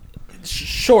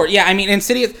 Sure. Yeah, I mean,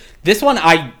 Insidious. This one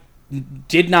I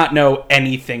did not know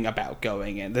anything about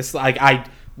going in. This like I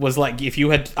was like, if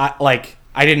you had I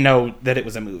didn't know that it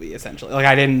was a movie. Essentially, like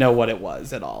I didn't know what it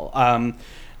was at all.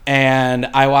 And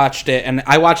I watched it, and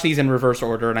I watched these in reverse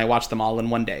order, and I watched them all in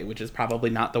one day, which is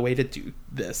probably not the way to do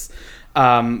this.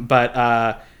 But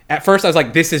at first I was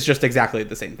like, this is just exactly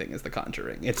the same thing as The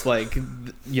Conjuring. It's like,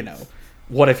 you know,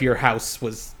 what if your house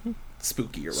was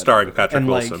spooky or whatever? Starring Patrick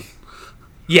Wilson. Like,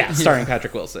 yeah, starring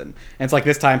Patrick Wilson. And it's like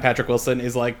this time Patrick Wilson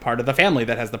is like part of the family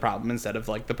that has the problem instead of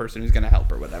like the person who's going to help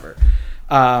or whatever.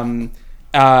 And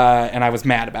I was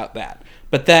mad about that.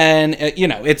 But then, you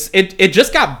know, it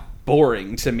just got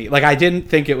boring to me. Like I didn't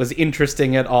think it was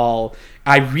interesting at all.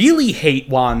 I really hate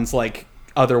Wan's like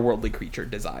otherworldly creature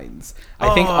designs.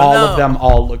 I think all of them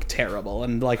all look terrible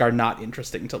and like are not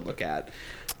interesting to look at.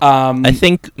 I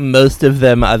think most of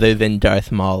them, other than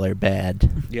Darth Maul, are bad.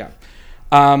 Yeah.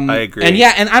 I agree. And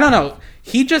yeah, and I don't know.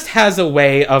 He just has a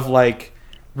way of like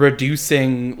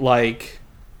reducing like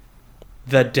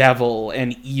the devil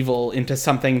and evil into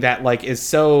something that like is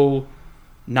so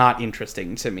not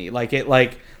interesting to me. Like it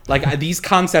like these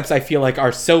concepts I feel like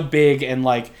are so big and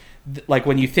like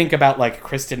when you think about like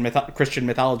Christian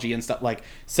mythology and stuff, like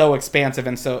so expansive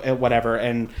and so whatever,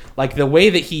 and like the way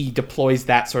that he deploys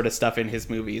that sort of stuff in his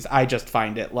movies, I just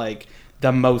find it like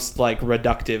the most like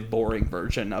reductive, boring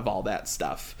version of all that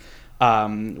stuff.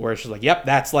 Where it's just like, yep,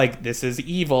 that's like, this is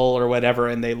evil or whatever,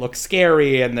 and they look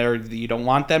scary, and you don't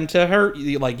want them to hurt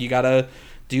you. Like you gotta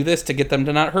do this to get them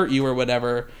to not hurt you or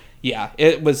whatever. Yeah,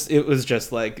 it was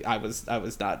just like I was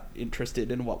not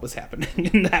interested in what was happening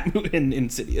in that movie, in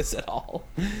Insidious at all.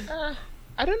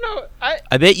 I don't know.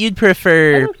 I bet you'd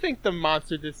prefer. I don't think the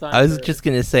monster design. I was just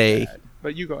gonna say. Bad,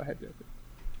 but you go ahead, Joseph.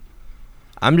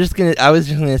 I was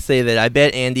just gonna say that I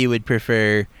bet Andy would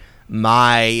prefer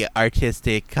my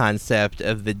artistic concept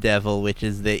of the devil, which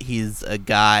is that he's a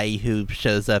guy who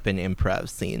shows up in improv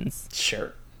scenes.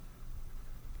 Sure.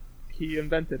 He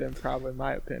invented improv, in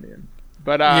my opinion.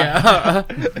 But yeah,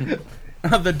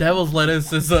 the devil's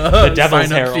lettuce is the devil's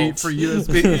sign-up herald sheet for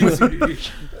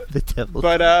USB. The devil.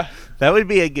 But that would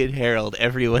be a good herald.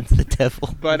 Everyone's the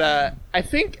devil. But I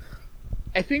think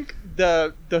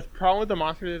the problem with the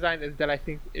monster design is that I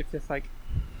think it's just like,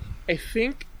 I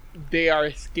think they are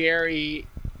scary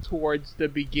towards the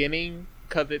beginning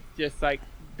because it's just like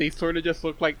they sort of just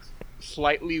look like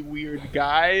slightly weird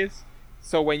guys,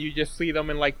 So when you just see them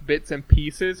in like bits and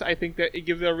pieces, I think that it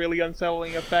gives a really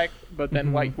unsettling effect. But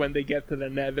then like when they get to the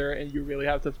Nether and you really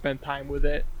have to spend time with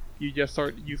it, it's just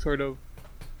sort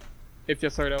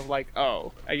of like,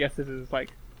 oh, I guess this is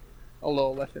like a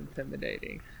little less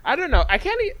intimidating. I don't know.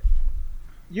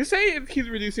 You say he's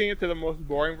reducing it to the most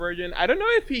boring version. I don't know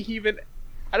if he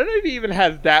even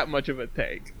has that much of a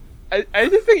take. I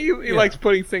just think he likes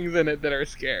putting things in it that are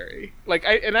scary. Like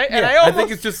I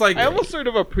think it's just like I almost sort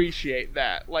of appreciate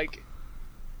that. Like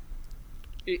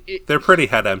they're pretty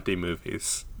head empty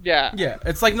movies. Yeah. Yeah,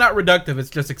 it's like not reductive, it's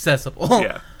just accessible.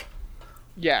 Yeah.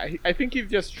 Yeah, I think he's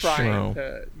just trying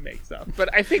to make stuff. But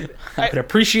I think I could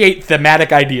appreciate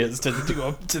thematic ideas to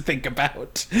think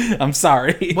about. I'm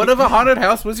sorry. What if a haunted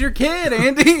house was your kid,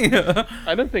 Andy?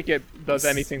 I don't think it does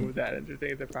anything with that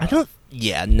interesting.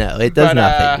 Yeah, no, it does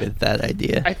nothing with that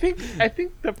idea. I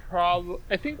think the problem.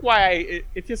 I think why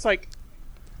it's just like.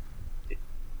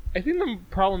 I think the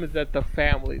problem is that the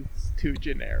family's too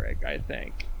generic. I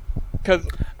think. Because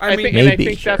I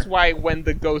think that's why when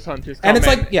the ghost hunters come, and it's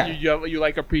like you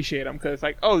like appreciate them because it's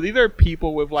like, oh, these are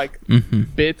people with like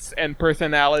bits and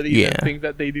personalities and things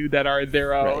that they do that are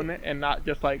their own and not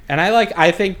just like. And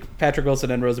I think Patrick Wilson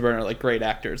and Rose Byrne are like great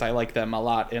actors. I like them a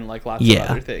lot in like lots of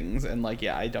other things. And like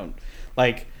I don't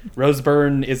like Rose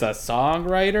Byrne is a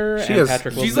songwriter and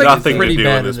Patrick Wilson she's like nothing pretty to do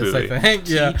bad in this in this movie. I think.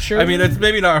 Yeah, I mean it's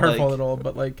maybe not her fault at all,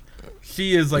 but like.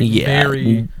 She is like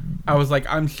very. I was like,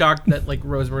 I'm shocked that like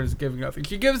Rose Byrne is giving nothing.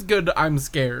 She gives good. I'm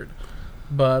scared,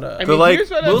 but I mean, like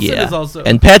Wilson is also.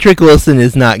 And Patrick Wilson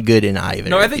is not good in either.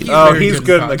 No, I think he's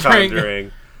good in The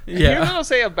Conjuring. Here's what I'll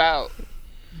say about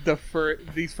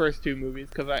these first two movies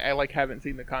because I like haven't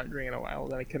seen The Conjuring in a while.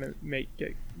 Then I couldn't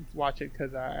watch it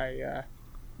because I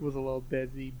was a little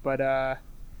busy. But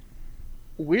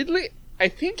weirdly, I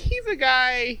think he's a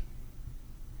guy.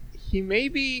 He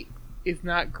maybe is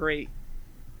not great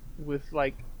with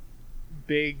like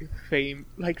big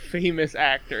famous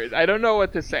actors. I don't know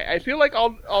what to say. I feel like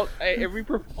all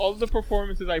the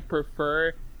performances I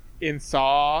prefer in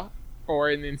Saw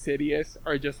or in Insidious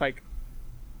are just like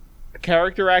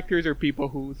character actors or people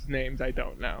whose names I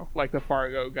don't know, like the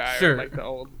Fargo guy or like the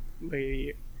old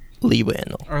lady Lee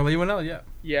Whannell. Or Lee Whannell,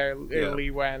 Lee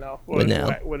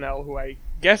Whannell, who I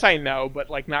guess I know, but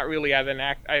like not really as an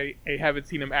act. I haven't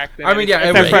seen him act. I mean,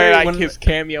 except for like his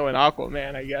cameo in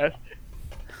Aquaman, I guess.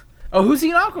 Oh, who's he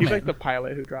in Aquaman? He's like the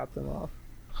pilot who dropped him off.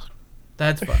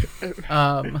 That's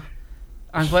fun.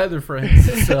 I'm glad they're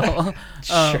friends. So,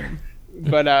 sure.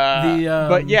 But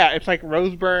but yeah, it's like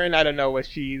Rose Byrne. I don't know what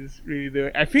she's really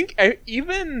doing. I think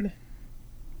even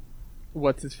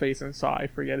what's his face in Saw? I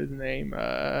forget his name.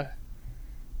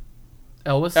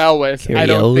 Elvis. I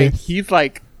don't think he's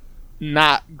like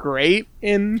not great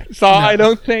in Saw. No. I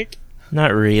don't think.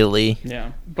 Not really.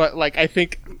 Yeah. But like I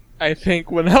think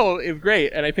Whannell is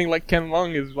great, and I think like Ken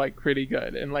Lung is like pretty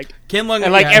good, and like Ken Lung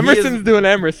and like Emerson's doing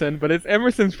Emerson, but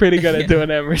Emerson's pretty good at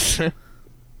doing Emerson.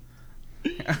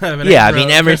 Yeah, I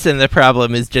mean Emerson. The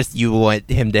problem is just you want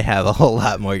him to have a whole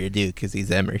lot more to do because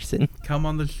he's Emerson. Come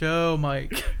on the show,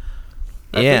 Mike.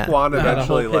 I think Juan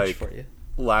eventually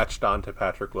latched on to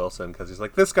Patrick Wilson because he's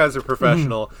like, this guy's a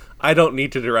professional. I don't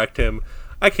need to direct him.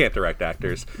 I can't direct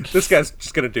actors. This guy's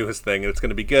just going to do his thing, and it's going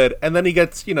to be good. And then he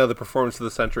gets, the performance of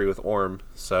the century with Orm.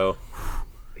 So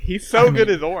he's good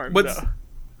as Orm.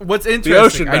 What's interesting? The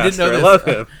Ocean Master. I didn't know this. I love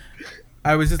him.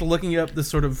 I was just looking up the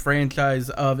sort of franchise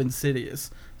of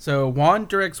Insidious. So Juan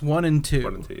directs 1 and 2.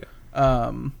 1 and 2,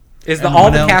 yeah. Is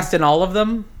all the cast in all of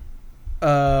them?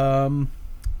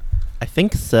 I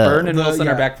think so. Byrne and Wilson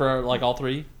are back for like all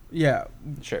 3. Yeah,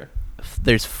 sure.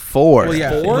 There's 4. Well,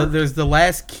 yeah, 4? There's the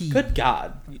last key. Good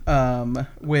God.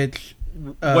 Which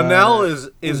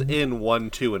Whannell is in 1,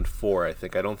 2, and 4. I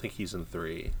think. I don't think he's in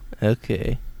 3.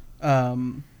 Okay.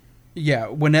 Yeah,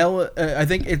 Whannell. I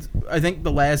think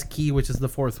the last key, which is the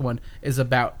 4th one, is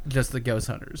about just the ghost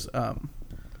hunters.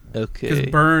 Okay. Because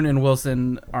Byrne and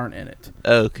Wilson aren't in it.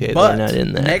 Okay, but they're not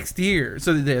in that. Next year,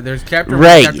 so there's chapter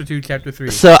 1, chapter 2, chapter 3.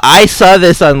 So I saw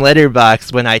this on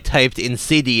Letterboxd when I typed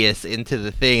Insidious into the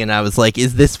thing, and I was like,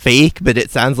 "Is this fake?" But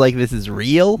it sounds like this is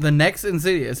real. The next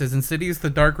Insidious is Insidious: The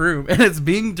Dark Room, and it's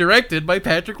being directed by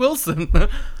Patrick Wilson.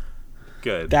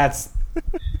 Good. That's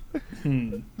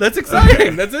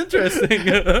exciting. That's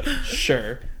interesting.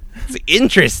 Sure. It's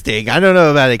interesting. I don't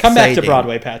know about exciting. Come back to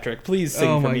Broadway, Patrick. Please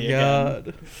sing for me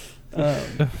again.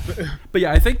 But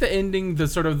yeah, I think the ending, the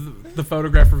sort of the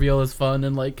photograph reveal is fun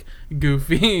and like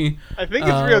goofy. I think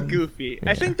it's real goofy.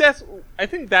 Yeah. I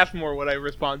think that's more what I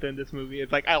respond to in this movie.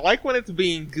 It's like I like when it's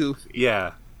being goofy.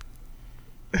 Yeah.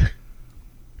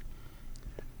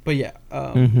 But yeah,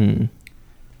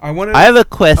 I have a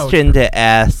question to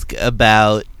ask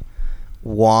about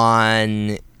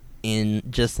Wan in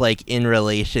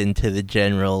relation to the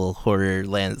general horror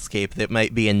landscape that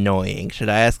might be annoying. Should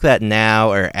I ask that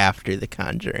now or after The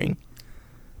Conjuring?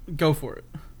 Go for it.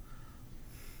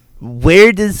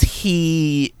 Where does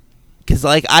he... Because,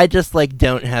 I just,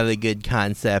 don't have a good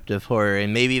concept of horror,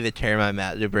 and maybe the term I'm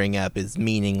about to bring up is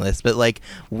meaningless, but,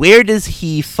 where does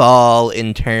he fall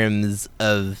in terms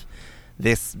of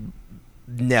this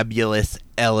nebulous,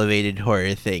 elevated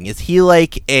horror thing? Is he,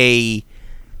 a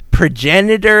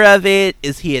progenitor of it?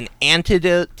 Is he an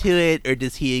antidote to it? Or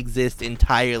does he exist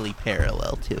entirely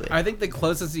parallel to it? I think the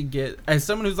closest you get, as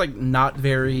someone who's, not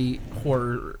very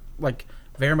horror,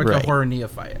 very much Right. a horror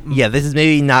neophyte. Yeah, this is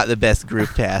maybe not the best group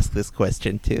to ask this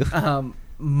question to.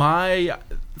 My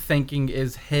thinking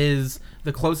is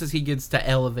the closest he gets to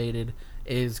elevated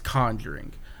is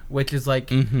Conjuring, which is with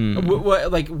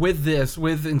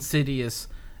Insidious,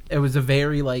 it was a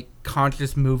very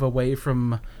conscious move away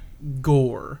from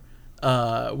gore,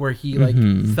 where he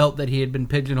felt that he had been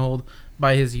pigeonholed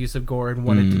by his use of gore and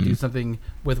wanted to do something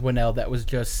with Winnell that was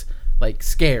just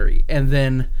scary. And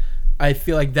then I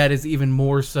feel like that is even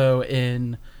more so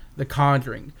in The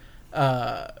Conjuring.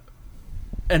 And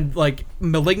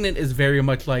Malignant is very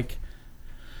much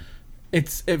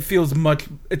it feels much,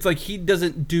 it's he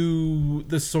doesn't do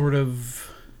the sort of,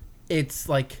 it's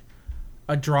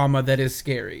a drama that is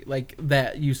scary,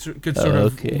 that you could sort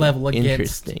of level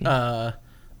against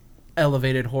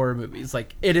elevated horror movies.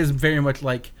 It is very much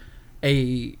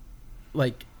a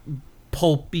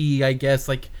pulpy, I guess,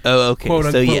 Oh, okay. quote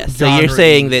So unquote so you're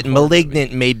saying that genre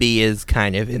Malignant maybe is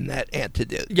kind of in that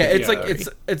antidote. Yeah, it's category.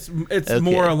 it's Okay,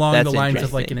 more along that's the lines of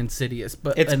interesting. an Insidious,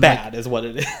 but It's bad, is what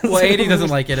it is. Well, Andy doesn't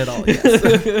like it at all.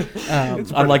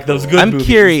 Yes. Unlike those good I'm movies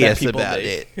curious that people about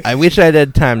make. it. I wish I'd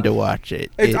had time to watch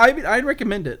it. I'd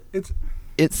recommend it.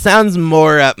 It sounds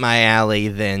more up my alley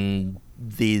than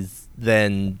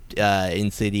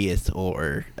Insidious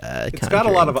or It's got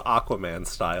a lot of Aquaman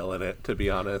style in it, to be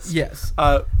honest. Yes.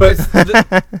 But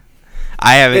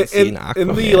I haven't seen Aquaman.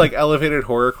 In the elevated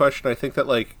horror question, I think that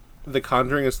The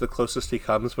Conjuring is the closest he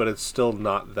comes, but it's still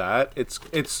not that. It's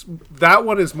that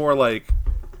one is more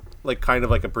kind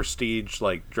of a prestige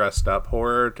dressed up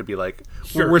horror to be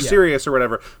we're serious or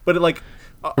whatever. But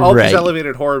all these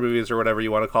elevated horror movies or whatever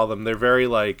you want to call them, they're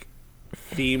very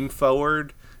theme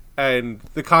forward. And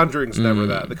The Conjuring's never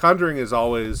that. The Conjuring is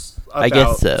always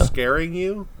about scaring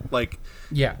you.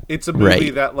 Yeah. It's a movie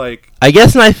that I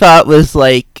guess my thought was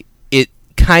it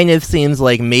kind of seems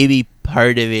like maybe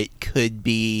part of it could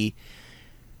be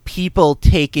people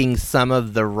taking some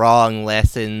of the wrong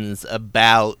lessons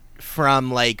from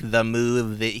the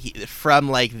move that from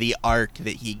the arc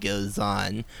that he goes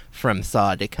on from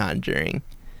Saw to Conjuring.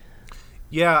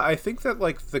 Yeah, I think that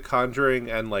The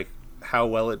Conjuring and how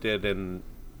well it did in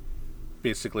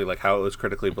basically how it was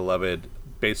critically beloved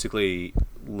basically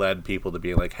led people to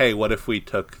being hey, what if we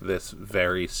took this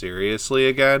very seriously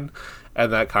again?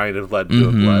 And that kind of led to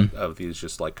a glut of these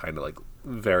just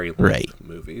very limp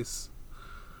movies.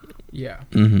 Yeah.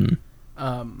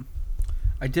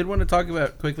 I did want to talk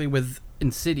about quickly with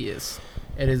Insidious.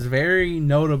 It is very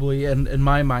notably, and in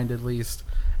my mind at least,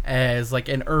 as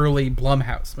an early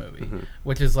Blumhouse movie,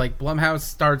 which is Blumhouse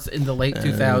starts in the late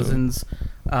 2000s.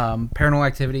 Paranormal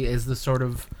Activity is the sort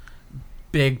of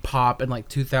big pop in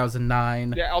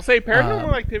 2009. Yeah, I'll say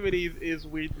Paranormal Activity is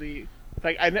weirdly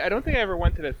I don't think I ever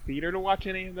went to the theater to watch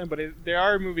any of them, but there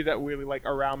are movies that really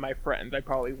around my friends. I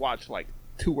probably watched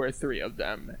 2 or 3 of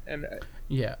them, and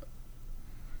yeah,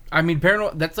 I mean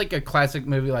Paranormal. That's a classic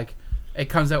movie. It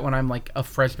comes out when I'm a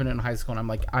freshman in high school,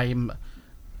 and I'm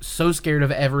so scared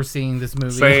of ever seeing this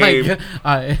movie. Same.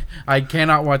 I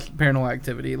cannot watch Paranormal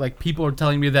Activity. People are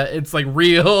telling me that it's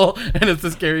real and it's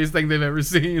the scariest thing they've ever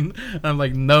seen. And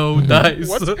I'm no dice.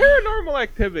 What's Paranormal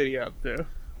Activity up to?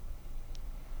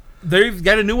 They've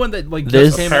got a new one that There's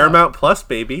just came Paramount out. Plus,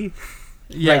 baby.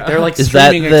 Yeah, Right, they're Is that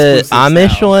streaming the exclusives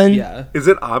Amish now. one? Yeah. Is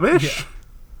it Amish? Yeah.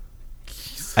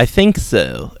 I think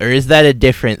so. Or is that a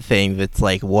different thing that's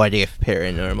what if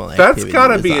Paranormal Activity That's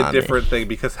gotta was be a Amish? different thing,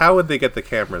 because how would they get the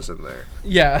cameras in there?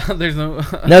 Yeah, there's no.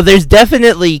 No, there's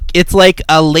definitely... It's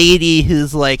a lady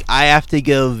who's I have to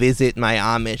go visit my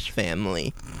Amish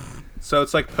family. So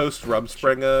it's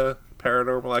post-Rumspringa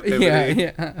Paranormal Activity?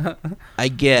 yeah. I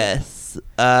guess.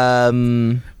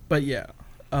 But yeah.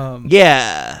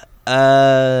 Yeah.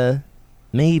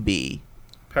 Maybe.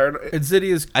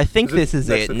 Insidious. I think Is it this is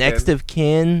Next it. of Next Kin? of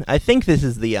Kin. I think this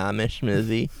is the Amish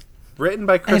movie. Written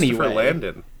by Christopher Anyway.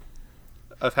 Landon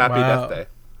of Happy Wow. Death Day.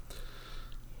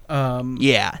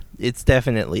 Yeah, it's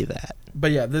definitely that.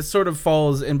 But yeah, this sort of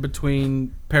falls in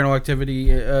between Paranormal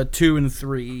Activity 2 and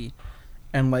 3,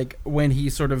 and like when he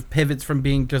sort of pivots from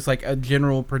being just like a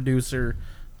general producer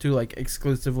to like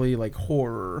exclusively like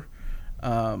horror.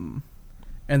 And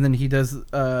then he does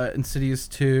Insidious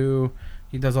 2.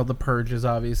 He does all the Purges,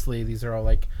 obviously. These are all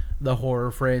like the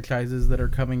horror franchises that are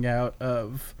coming out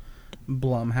of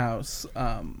Blumhouse.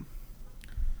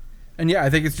 And yeah, I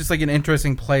think it's just like an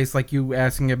interesting place, like you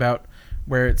asking about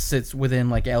where it sits within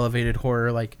like elevated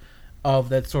horror, like all of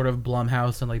that sort of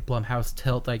Blumhouse and like Blumhouse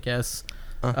tilt, I guess.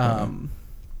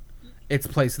 Its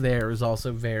place there is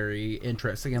also very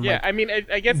interesting. And yeah, like, I mean,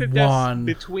 I guess it does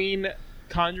between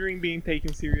Conjuring being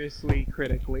taken seriously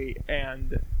critically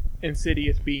and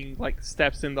Insidious being like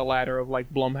steps in the ladder of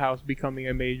like Blumhouse becoming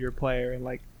a major player in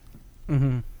like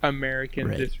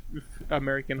American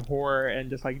American horror and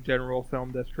just like general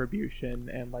film distribution.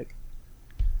 And like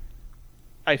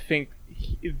I think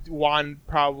Wan,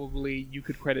 probably you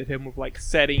could credit him with like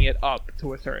setting it up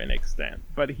to a certain extent,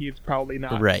 but he's probably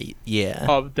not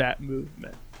of that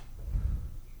movement.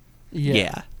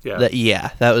 Yeah,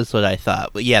 that was what I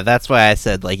thought. But yeah, that's why I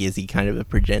said, like, is he kind of a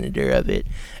progenitor of it?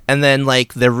 And then,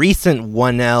 like, the recent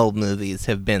 1L movies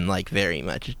have been, like, very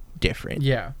much different.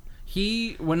 Yeah.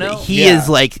 He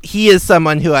is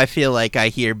someone who I feel like I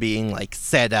hear being, like,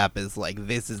 set up as, like,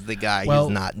 this is the guy who's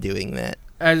not doing that.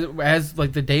 As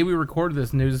like, the day we recorded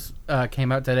this, news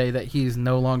came out today that he's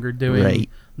no longer doing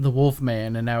the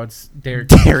Wolfman, and now it's Derek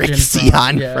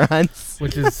Cianfrance,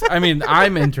 which is, I mean,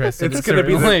 I'm interested. It's going to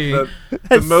be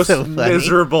the most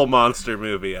miserable monster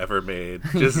movie ever made.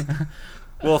 Just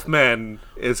Wolfman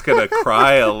is going to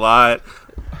cry a lot.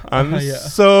 I'm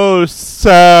so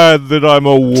sad that I'm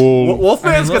a wolf.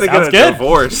 Wolfman's going to get a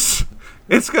divorce.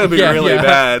 It's going to be really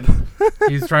bad.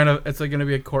 He's trying to, it's like going to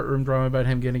be a courtroom drama about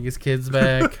him getting his kids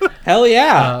back. Hell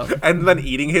yeah. And then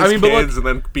eating his kids and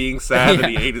then being sad that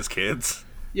he ate his kids.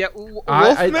 Yeah,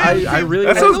 Wolfman, I really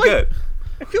that sounds good.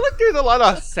 I feel like there's a lot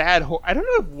of sad horror. I don't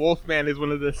know if Wolfman is one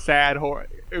of the sad horror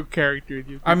characters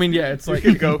you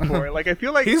could go for. Like, I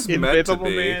feel like he's Invisible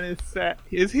Man is sad.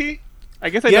 Is he? I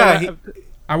guess I don't have...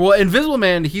 well, Invisible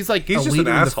Man, he's a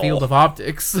leader in the field of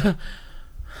optics.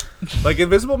 Like,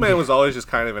 Invisible Man was always just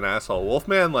kind of an asshole.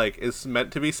 Wolfman, like, is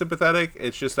meant to be sympathetic.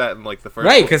 It's just that in, like, the first...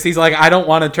 Right, because he's like, I don't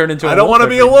want to turn into a wolf. I don't want to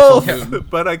be a wolf,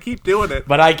 but I keep doing it.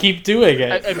 But I keep doing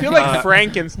it. I feel like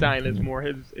Frankenstein is more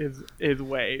his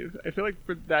wave. I feel like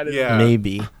that is... Yeah.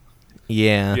 Maybe.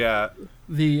 Yeah. Yeah.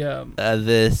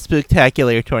 The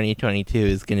Spooktacular 2022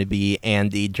 is going to be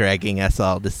Andy dragging us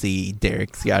all to see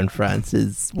Derek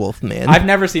Cianfrance's Wolfman. I've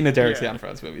never seen a Derek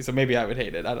Cianfrance movie, so maybe I would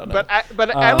hate it. I don't know.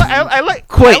 I like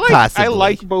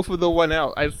both of the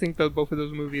 1L. I think that both of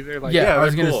those movies are like... Yeah, I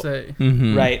was going to say.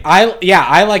 Mm-hmm. Right.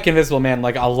 I like Invisible Man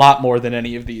like a lot more than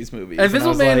any of these movies.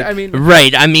 Invisible Man, like, I mean...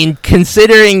 Right, I mean,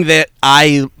 considering that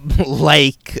I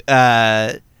like...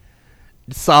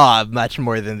 Saw much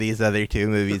more than these other two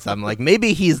movies, I'm like,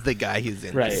 maybe he's the guy who's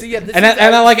in right. this. So,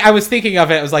 I was thinking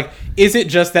of it, I was like, is it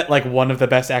just that like one of the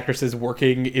best actresses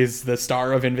working is the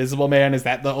star of Invisible Man? Is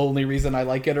that the only reason I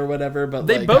like it or whatever? But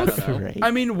they like, both right.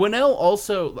 I mean, Winnell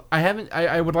also,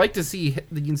 I would like to see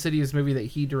the Insidious movie that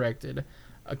he directed,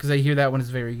 because I hear that one is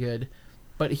very good.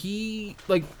 But he,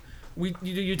 like,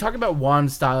 you talk about Wan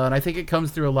style, and I think it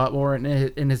comes through a lot more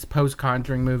in his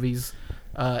post-Conjuring movies,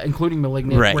 including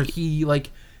Malignant, where he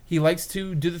likes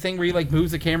to do the thing where he like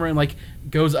moves the camera and like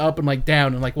goes up and like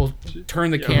down and like will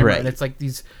turn the camera, and it's like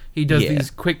he does these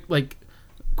quick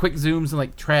zooms and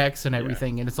like tracks and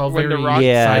everything, and it's all very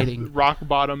exciting. Rock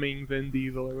bottoming Vin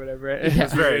Diesel or whatever.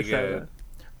 It's very good.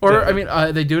 Or I mean,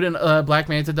 they do it in Black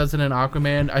Manta does it in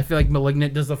Aquaman. I feel like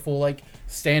Malignant does the full like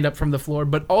stand up from the floor,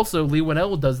 but also Leigh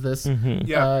Whannell does this.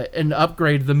 In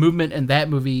Upgrade, the movement in that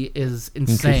movie is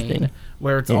insane,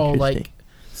 where it's all like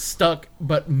stuck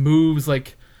but moves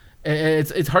like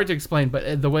it's hard to explain,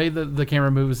 but the way the camera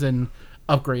moves in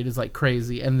Upgrade is like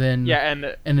crazy. And then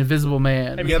and Invisible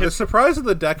Man. I mean, the surprise of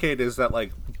the decade is that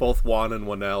like both Wan and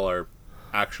Whannell are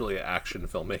actually action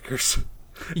filmmakers.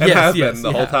 And have been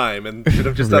the whole time, and should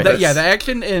have just done this. Yeah, the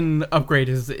action in Upgrade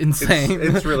is insane.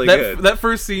 It's really good. That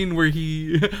first scene where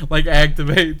he like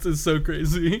activates is so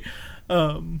crazy.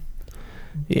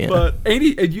 But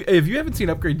Andy, if you haven't seen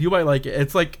Upgrade, you might like it.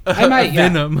 It's like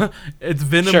Venom. Yeah. It's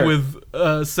Venom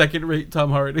with second-rate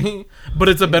Tom Hardy, but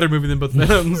it's a better movie than both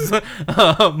Venoms.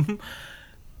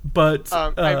 But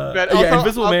I bet also yeah,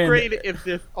 Invisible Upgrade Man. is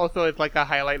just also is like a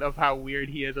highlight of how weird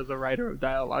he is as a writer of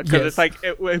dialogue. Because Yes.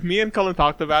 it's like me and Cullen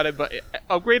talked about it, but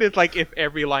Upgrade is like if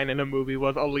every line in a movie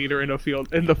was a leader in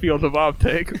the field of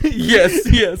optics.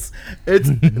 yes.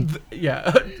 It's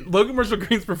yeah. Logan Marshall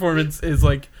Green's performance is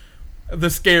like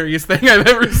the scariest thing I've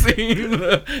ever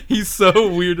seen. He's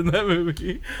so weird in that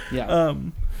movie. Yeah.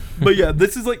 But yeah,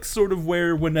 this is like sort of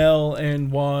where Winnell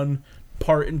and Wan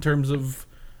part in terms of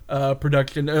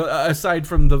production. Aside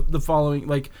from the following,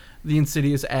 like the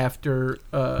Insidious after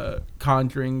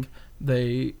Conjuring,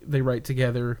 they write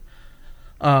together.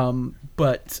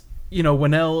 But you know,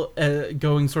 Winnell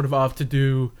going sort of off to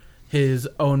do his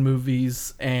own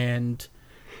movies and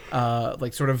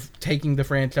like sort of taking the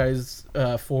franchise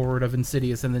forward of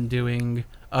Insidious and then doing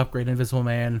Upgrade, Invisible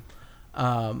Man,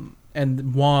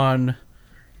 and Wan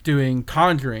doing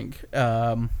Conjuring,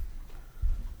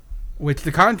 which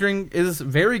The Conjuring is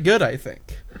very good, I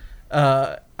think.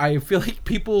 I feel like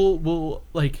people will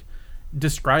like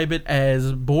describe it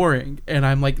as boring, and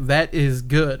I'm like, that is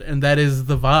good, and that is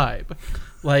the vibe.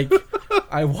 Like,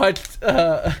 I watched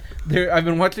I've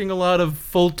been watching a lot of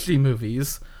Fulci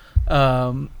movies,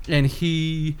 and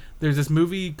there's this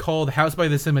movie called House by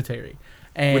the Cemetery,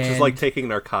 and Which is like taking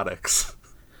narcotics.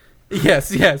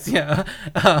 Yes, yeah.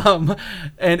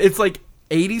 And it's like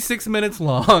 86 minutes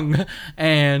long,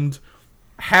 and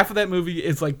half of that movie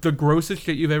is like the grossest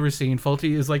shit you've ever seen.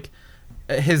 Fulci is like,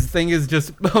 his thing is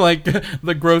just like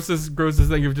the grossest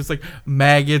thing of just like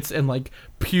maggots and like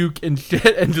puke and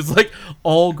shit and just like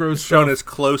all gross Shown stuff. as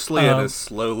closely and as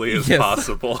slowly as yes.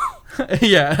 possible.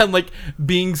 Yeah, and like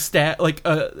being like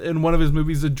in one of his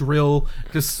movies, a drill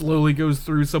just slowly goes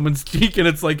through someone's cheek, and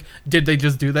it's like, did they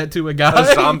just do that to a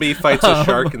guy? A zombie fights a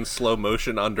shark in slow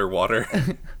motion underwater.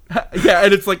 Yeah,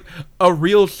 and it's like a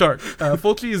real shark.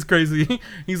 Fulci is crazy.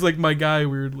 He's like my guy,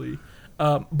 weirdly.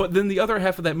 But then the other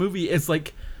half of that movie is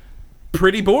like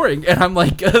pretty boring, and I'm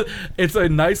like, it's a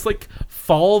nice like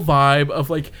fall vibe of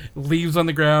like leaves on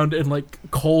the ground and like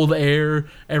cold air,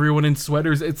 everyone in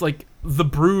sweaters. It's like The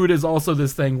Brood is also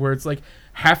this thing where it's like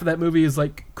half of that movie is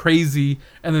like crazy,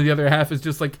 and then the other half is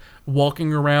just like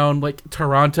walking around like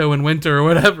Toronto in winter or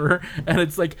whatever. And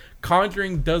it's like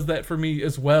Conjuring does that for me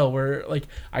as well, where like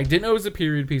I didn't know it was a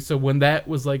period piece, so when that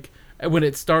was like, when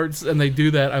it starts and they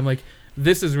do that, I'm like,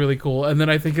 this is really cool. And then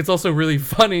I think it's also really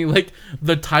funny, like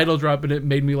the title drop in it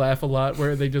made me laugh a lot,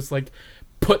 where they just like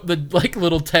put the like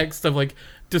little text of like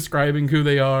describing who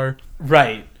they are,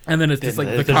 Right. and then it's just like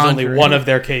the there's only Conjuring. one of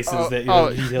their cases that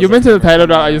you mentioned the title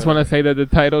drop. I just want to say that the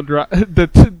title drop,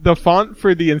 the font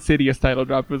for the Insidious title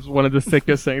drop is one of the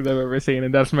sickest things I've ever seen,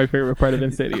 and that's my favorite part of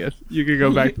Insidious. You could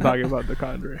go back to talking about The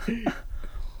Conjuring.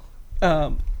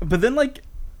 But then like,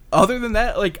 other than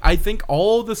that, like I think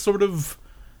all the sort of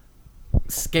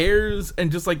scares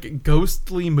and just like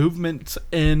ghostly movement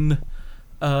in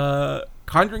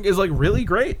Conjuring is like really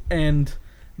great, and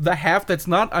the half that's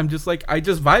not, I'm just like, I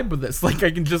just vibe with this. Like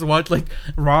I can just watch like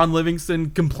Ron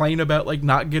Livingston complain about like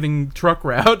not getting truck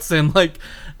routes, and like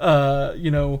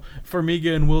you know,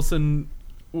 Farmiga and Wilson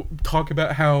talk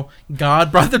about how God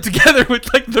brought them together,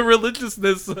 with like the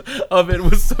religiousness of it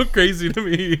was so crazy to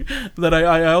me that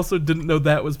I also didn't know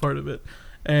that was part of it.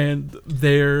 And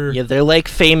they're like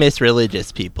famous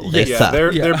religious people. They suck.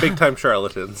 They're big time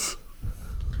charlatans.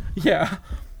 Yeah.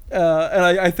 And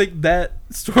I think that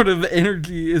sort of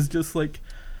energy is just like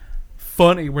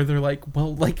funny, where they're like,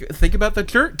 well, like think about the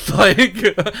church. Like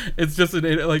it's just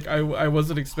like I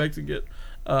wasn't expecting it,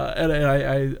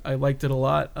 and I liked it a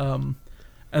lot.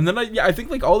 And then I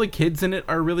think like all the kids in it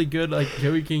are really good. Like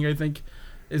Joey King, I think,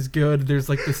 is good. There's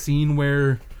like the scene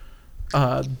where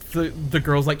the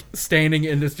girl's like standing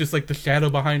and it's just like the shadow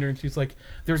behind her, and she's like,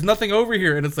 there's nothing over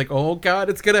here, and it's like, oh god,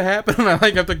 it's gonna happen, and I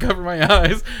like have to cover my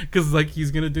eyes because like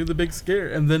he's gonna do the big scare.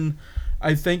 And then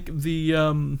I think the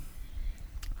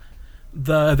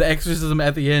exorcism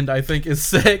at the end I think is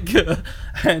sick.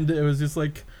 And it was just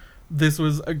like, this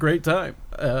was a great time.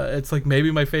 It's like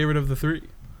maybe my favorite of the three.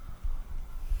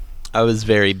 I was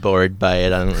very bored by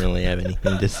it. I don't really have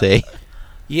anything to say.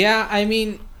 Yeah, I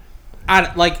mean,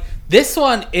 like this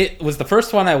one, it was the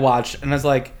first one I watched, and I was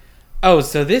like, oh,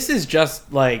 so this is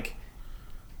just like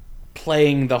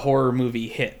playing the horror movie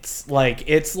hits. Like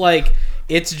it's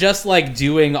just like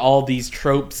doing all these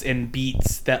tropes and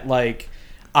beats that like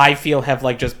I feel have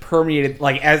like just permeated,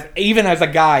 like as even as a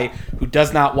guy who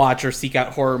does not watch or seek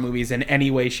out horror movies in any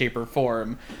way, shape, or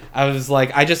form, I was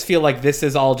like, I just feel like this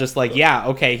is all just like, yeah,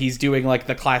 okay, he's doing like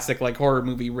the classic like horror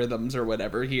movie rhythms or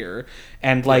whatever here,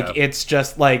 and like it's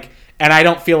just like, and I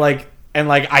don't feel like And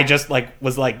like I just like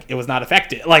was like it was not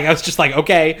affected. Like I was just like,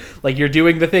 okay, like you're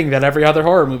doing the thing that every other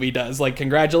horror movie does. Like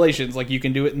congratulations, like you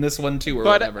can do it in this one too or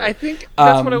whatever. But I think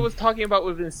that's what I was talking about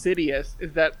with Insidious,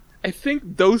 is that I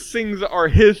think those things are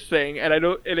his thing, and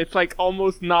it's like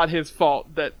almost not his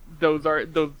fault that those are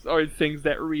things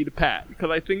that read Pat,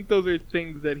 because I think those are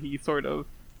things that he sort of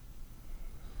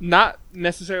not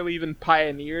necessarily even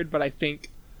pioneered, but I think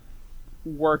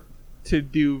worked to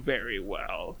do very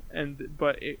well,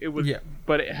 but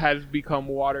it has become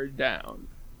watered down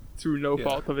through no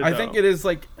fault of his own. I think it is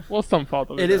like some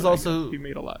fault of his own. It is also he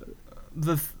made a lot of it.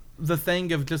 The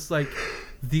thing of just like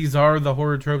these are the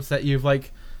horror tropes that you've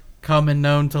like come and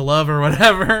known to love or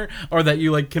whatever, or that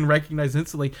you like can recognize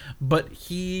instantly. But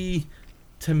he,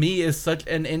 to me, is such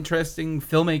an interesting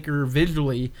filmmaker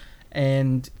visually,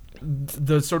 and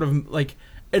the sort of like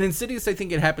in Insidious, I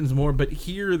think it happens more, but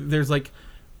here there's like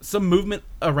some movement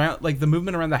around, like the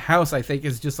movement around the house, I think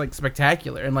is just like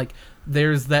spectacular. And like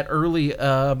there's that early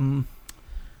the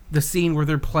scene where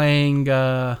they're playing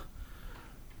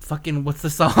fucking what's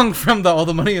the song from the All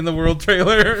the Money in the World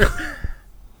trailer?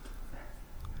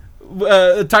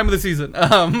 Time of the Season.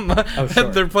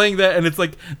 Sure. They're playing that, and it's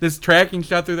like this tracking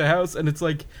shot through the house, and it's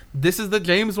like this is the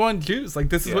James Wan juice. Like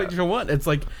this is what you want. It's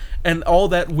like, and all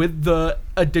that with the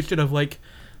addition of like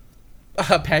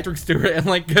Patrick Stewart and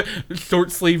like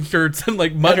short sleeve shirts and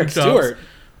like mutton chops. Stewart.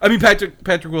 I mean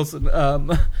Patrick Wilson.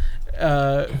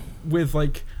 With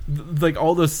like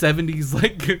all those 70s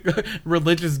like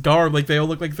religious garb, like they all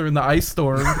look like they're in the ice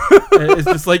storm. It's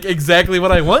just like exactly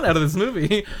what I want out of this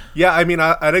movie. Yeah, I mean,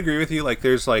 I'd agree with you. Like,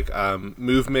 there's like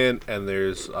movement, and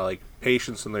there's like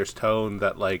patience, and there's tone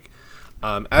that like,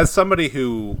 as somebody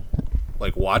who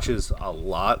like watches a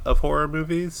lot of horror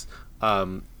movies,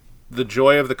 the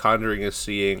joy of The Conjuring is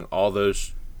seeing all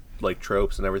those like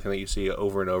tropes and everything that you see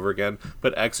over and over again,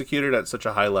 but executed at such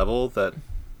a high level that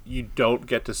you don't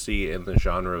get to see in the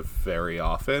genre very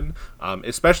often,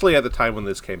 especially at the time when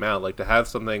this came out. Like, to have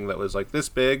something that was like this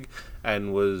big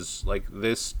and was like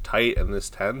this tight and this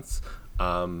tense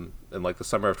in like the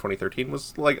summer of 2013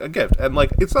 was like a gift. And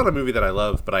like, it's not a movie that I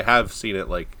love, but I have seen it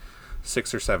like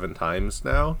 6 or 7 times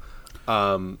now,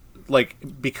 like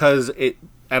because it,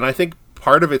 and I think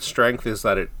part of its strength is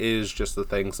that it is just the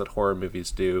things that horror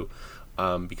movies do,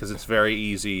 because it's very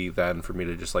easy then for me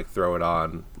to just like throw it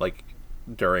on like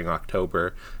during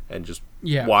October and just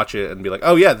watch it and be like,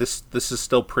 oh yeah, this is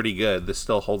still pretty good, this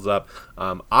still holds up.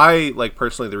 I like,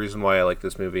 personally, the reason why I like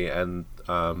this movie and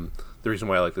the reason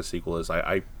why I like the sequel is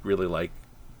I really like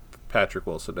Patrick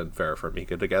Wilson and Vera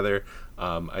Farmiga together.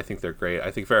 I think they're great. I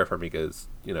think Vera Farmiga is,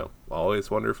 you know, always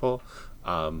wonderful,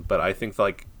 but I think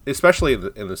like especially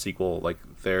in the sequel, like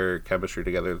their chemistry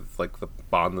together, like the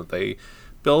bond that they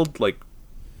build, like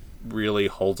really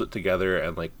holds it together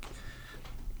and like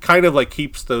kind of like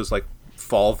keeps those like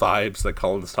fall vibes that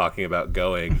Colin's talking about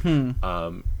going,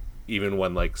 even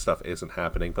when like stuff isn't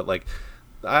happening. But like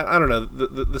I don't know,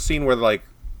 the scene where like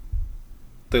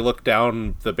they look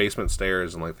down the basement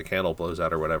stairs and like the candle blows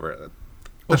out or whatever,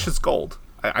 that's just gold.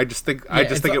 I just think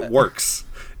it works.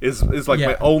 Is like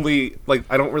my only, like,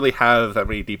 I don't really have that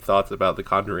many deep thoughts about The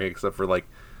Conjuring except for like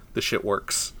the shit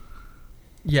works.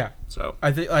 Yeah. So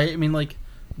I mean like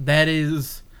that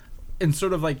is, in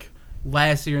sort of like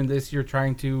last year and this year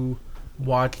trying to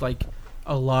watch like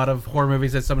a lot of horror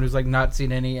movies as someone who's like not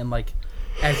seen any, and like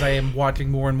as I am watching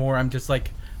more and more, I'm just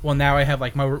like, well, now I have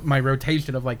like my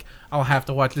rotation of like I'll have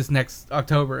to watch this next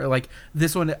October. Like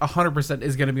this one 100%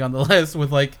 is going to be on the list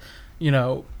with like, you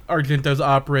know, Argento's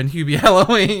Opera and Hubie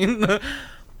Halloween.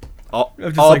 all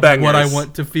just all like bangers. What I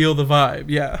want to feel the vibe.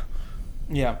 Yeah.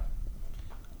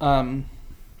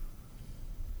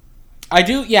 I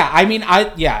do. Yeah. I mean,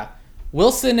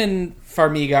 Wilson and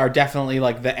Farmiga are definitely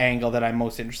like the angle that I'm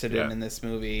most interested in this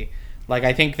movie. Like,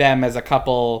 I think them as a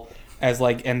couple, as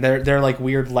like, and they're like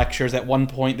weird lectures. At one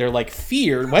point, they're like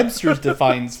fear. Webster's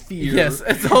defines fear, Yes,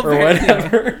 it's all or very,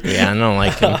 whatever. Yeah, I don't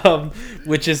like him.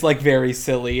 Which is like very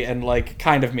silly and like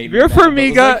kind of made me Vera mad, but was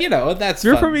Farmiga, like, you know, that's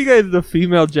Vera fun. Farmiga is the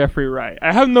female Jeffrey Wright.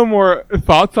 I have no more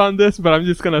thoughts on this, but I'm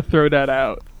just gonna throw that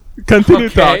out. Continue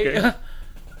talking.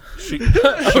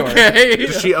 Okay.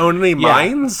 Does she own any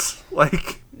mines?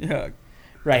 Like, Yeah.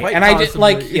 Right, Quite and I did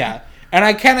like possibly. and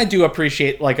I kind of do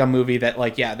appreciate like a movie that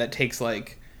like that takes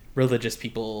like religious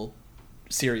people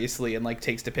seriously and like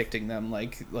takes depicting them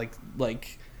like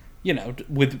you know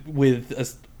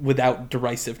without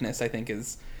derisiveness. I think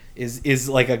is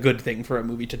like a good thing for a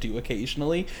movie to do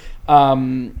occasionally.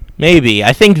 Maybe.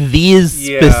 I think these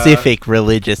specific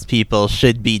religious people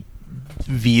should be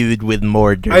viewed with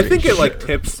more derision. I think it like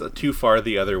tips too far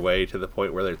the other way to the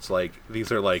point where it's like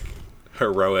these are like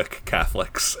heroic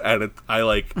Catholics, and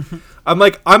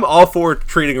I'm all for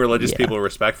treating religious people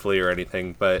respectfully or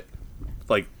anything, but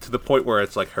like to the point where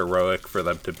it's like heroic for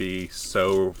them to be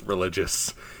so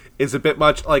religious is a bit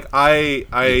much. Like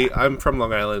I'm from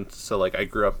Long Island, so like I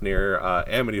grew up near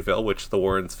Amityville, which the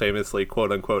Warrens famously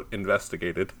quote unquote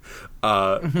investigated.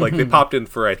 Like they popped in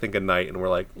for I think a night and were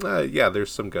like, yeah,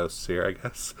 there's some ghosts here, I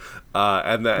guess,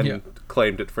 and then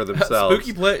claimed it for themselves.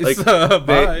 Spooky place. Like,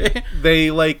 Bye.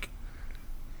 they like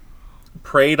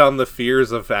preyed on the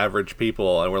fears of average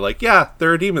people and were like, yeah,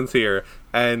 there are demons here,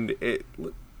 and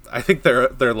I think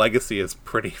their legacy is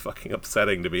pretty fucking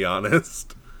upsetting, to be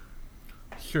honest.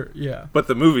 Sure, yeah. But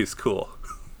the movie's cool.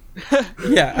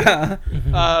 Yeah.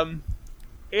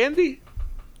 Andy,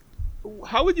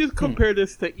 how would you compare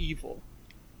this to Evil?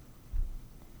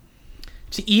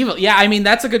 To Evil? Yeah, I mean,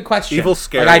 that's a good question. Evil's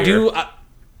scarier. Like, I do...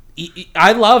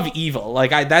 I love Evil.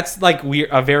 Like, that's like weird,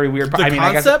 a very weird... The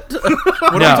concept?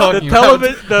 What No. are you talking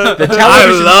The about? The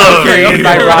television show created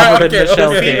by Robert and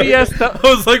Michelle King. CBS I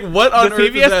was like, what on the earth is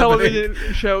CBS happening?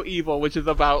 television show Evil, which is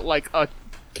about like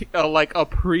a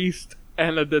priest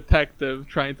and a detective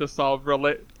trying to solve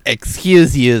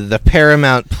Excuse you, the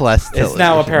Paramount Plus It's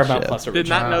now a television Paramount show. Plus original. Did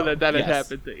not know that had Yes.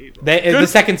 happened to Evil. The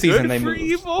second season they for moved.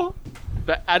 Evil.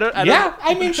 But I don't. Yeah,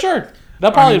 I mean, sure.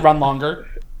 They'll probably run longer.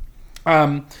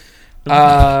 Yeah,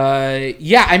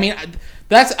 I mean,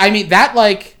 that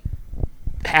like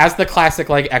has the classic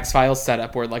like X-Files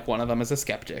setup where like one of them is a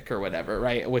skeptic or whatever,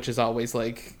 right? Which is always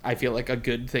like, I feel like a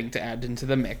good thing to add into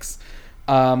the mix.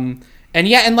 And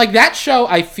yeah, and like that show,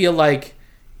 I feel like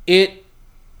it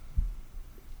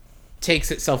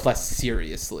takes itself less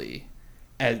seriously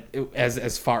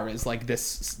as far as like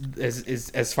this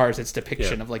as far as its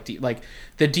depiction of like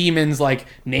the demon's like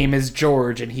name is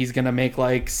George and he's gonna make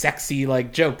like sexy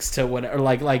like jokes to whatever,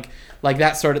 like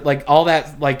that sort of like all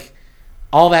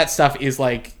that stuff is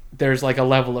like there's like a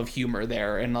level of humor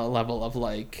there and a level of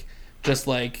like just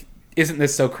like, isn't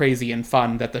this so crazy and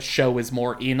fun that the show is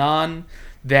more in on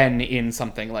than in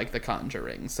something like The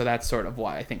Conjuring. So that's sort of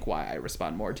why I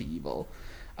respond more to Evil.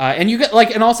 And you get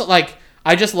like, and also like,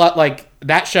 I just love like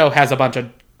that show has a bunch of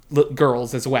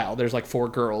girls as well. There's like 4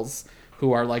 girls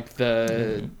who are like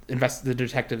the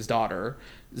detective's daughter,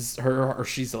 or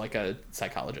she's like a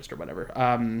psychologist or whatever.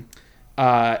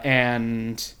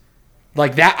 And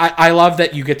like that, I love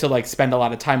that you get to like spend a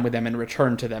lot of time with them and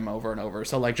return to them over and over.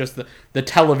 So like just the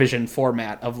television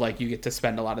format of like you get to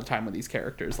spend a lot of time with these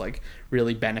characters like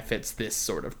really benefits this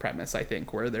sort of premise, I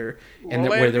think, where there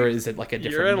is like a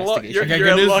different investigation.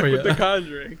 You're in luck with The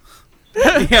Conjuring.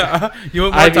 Yeah, you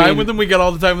want more time with them? We got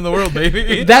all the time in the world,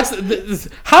 baby.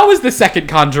 How is the second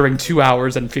Conjuring 2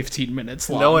 hours and 15 minutes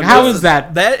long? No one How knows. is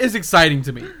that? That is exciting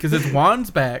to me because it's Juan's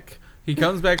back. He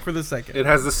comes back for the second. It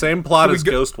has the same plot as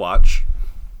Ghostwatch.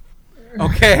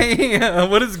 Okay,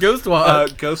 what is Ghostwatch?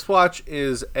 Ghostwatch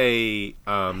is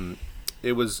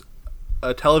it was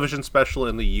a television special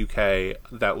in the UK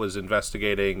that was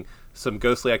investigating some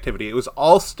ghostly activity. It was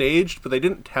all staged, but they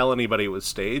didn't tell anybody it was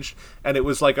staged, and it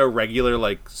was like a regular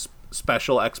like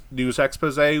special news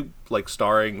expose, like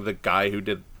starring the guy who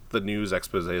did the news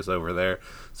exposés over there.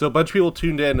 So a bunch of people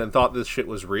tuned in and thought this shit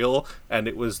was real, and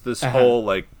it was this whole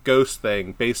like ghost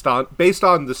thing based on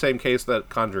the same case that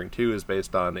Conjuring 2 is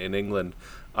based on in England.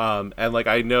 And like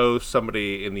I know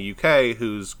somebody in the UK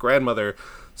whose grandmother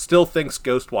still thinks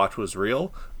Ghostwatch was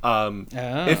real.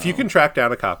 If you can track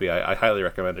down a copy, I highly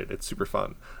recommend it. It's super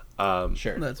fun.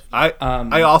 Sure.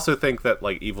 I also think that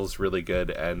like Evil's really good,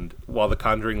 and while The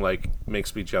Conjuring like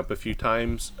makes me jump a few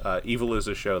times, Evil is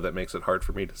a show that makes it hard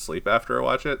for me to sleep after I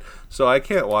watch it. So I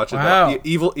can't watch it. Wow.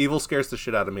 Evil scares the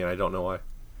shit out of me, and I don't know why.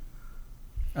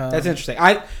 That's interesting.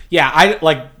 I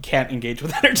like can't engage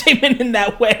with entertainment in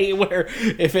that way. Where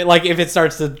if it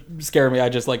starts to scare me, I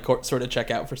just like sort of check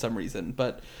out for some reason.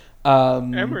 But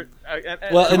Emerson's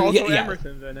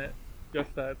in it. Just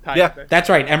that's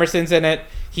right. Emerson's in it.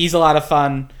 He's a lot of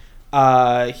fun.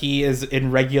 He is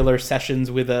in regular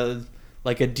sessions with a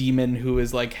demon who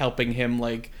is like helping him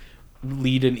like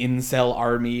lead an incel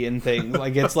army and things.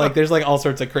 Like it's like there's like all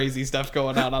sorts of crazy stuff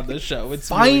going on this show. It's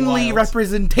finally really wild.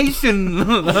 Representation.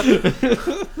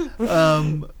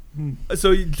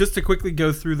 So just to quickly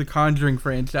go through the Conjuring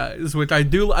franchise, which I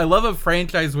love a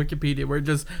franchise Wikipedia where it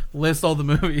just lists all the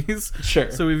movies.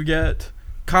 Sure. So we've got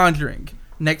Conjuring.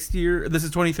 Next year, this is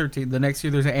 2013. The next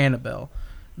year, there's Annabelle.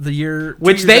 The year,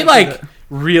 which they like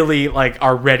really like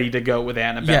are ready to go with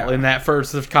Annabelle in that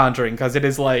first of Conjuring, because it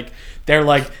is like they're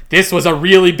like, this was a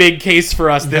really big case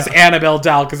for us. This Annabelle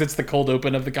doll, because it's the cold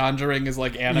open of The Conjuring is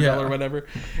like Annabelle or whatever,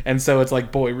 and so it's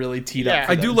like boy really teed up.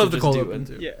 For I them do love to the cold just open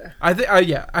do it. too. Yeah, I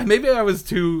think maybe I was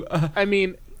too. I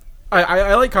mean,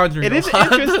 I like Conjuring. It is a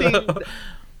lot. interesting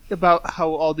about how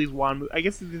all these Wan movies, I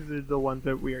guess these are the ones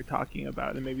that we are talking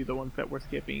about, and maybe the ones that we're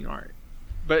skipping aren't.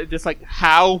 But just like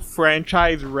how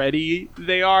franchise ready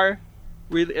they are,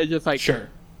 really, it's just like Sure.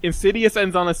 Insidious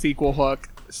ends on a sequel hook.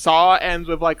 Saw ends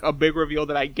with like a big reveal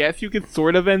that I guess you could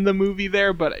sort of end the movie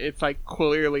there, but it's like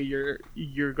clearly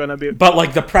you're gonna be. But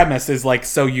like the premise is like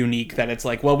so unique that it's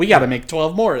like, well, we got to make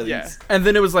 12 more of these. Yeah. And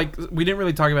then it was like, we didn't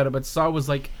really talk about it, but Saw was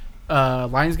like,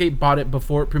 Lionsgate bought it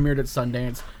before it premiered at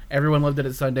Sundance. Everyone loved it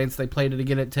at Sundance. They played it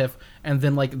again at TIFF, and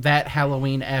then like that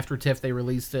Halloween after TIFF, they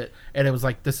released it, and it was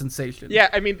like the sensation. Yeah,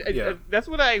 I mean, that's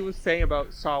what I was saying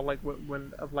about Saw, like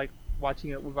when of like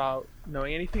watching it without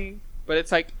knowing anything. But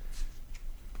it's like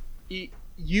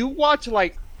you watch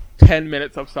like 10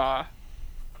 minutes of Saw,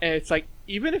 and it's like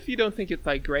even if you don't think it's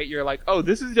like great, you're like, oh,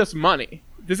 this is just money.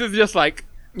 This is just like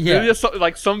this is just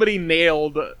like somebody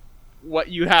nailed what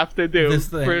you have to do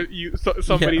for you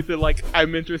somebody to like,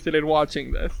 I'm interested in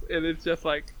watching this, and it's just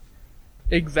like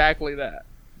exactly that.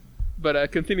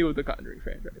 But continue with the Conjuring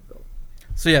franchise.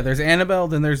 So yeah, there's Annabelle,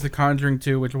 then there's The Conjuring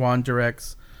 2, which Juan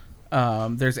directs.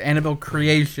 There's Annabelle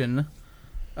Creation,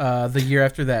 the year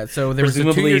after that. So there was a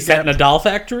 2-year Presumably set in a doll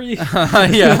factory.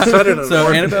 Yeah. Set in an So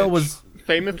orphanage. Annabelle was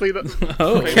Famously,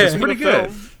 It's pretty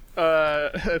good.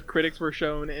 Critics were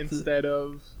shown instead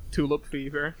of Tulip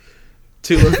Fever.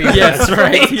 Tulip Fever. yes,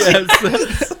 right,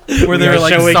 yes. Where they We were are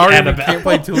like, showing sorry, Annabelle. we can't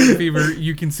play Tulip Fever.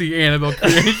 You can see Annabelle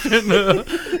Creation.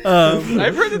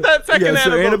 I've heard that second yeah,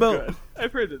 so Annabelle. Annabelle- Good.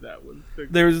 I've heard that one.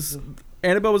 There's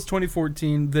Annabelle was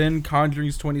 2014, then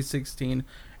Conjuring's 2016,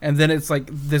 and then it's like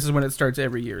this is when it starts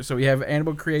every year. So we have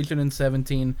Annabelle Creation in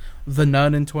 17, The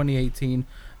Nun in 2018,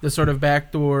 the sort of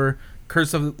backdoor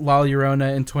Curse of La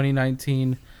Llorona in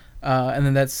 2019, and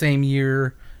then that same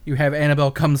year you have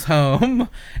Annabelle Comes Home,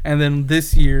 and then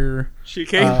this year She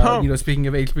came home. You know, speaking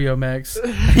of HBO Max,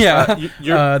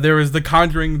 yeah, there was The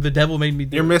Conjuring, The Devil Made Me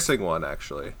Do You're It. missing one,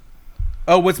 actually.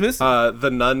 Oh, what's missing? The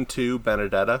Nun 2,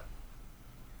 Benedetta.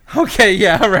 Okay,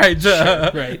 yeah, right.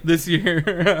 right. This year.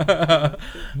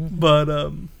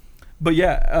 but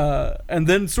yeah, and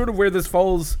then sort of where this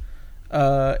falls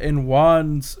in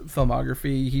Juan's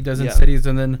filmography, he does Insidious,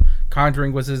 and then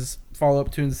Conjuring was his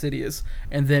follow-up to Insidious,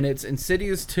 and then it's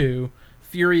Insidious 2,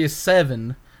 Furious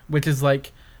 7, which is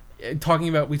like we talked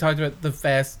about the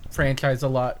Fast franchise a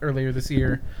lot earlier this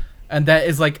year, and that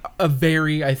is like a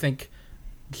very, I think,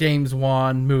 James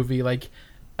Wan movie. Like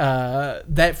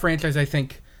that franchise, I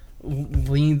think,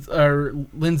 lends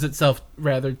itself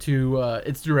rather to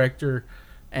its director,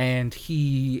 and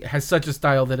he has such a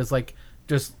style that is like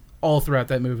just all throughout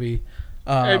that movie.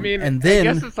 I mean, and then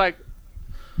I guess it's like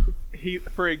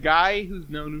for a guy who's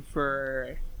known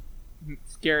for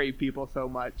scary people so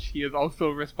much, he is also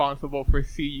responsible for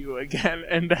See You Again,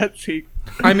 and that's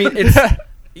I mean, it's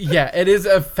yeah, it is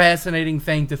a fascinating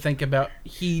thing to think about.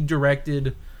 He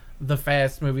directed the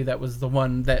Fast movie that was the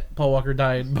one that Paul Walker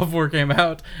died before it came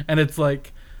out, and it's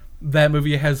like that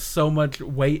movie has so much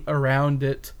weight around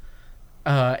it,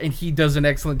 and he does an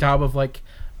excellent job of like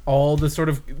all the sort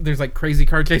of, there's like crazy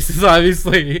car chases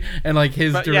obviously, and like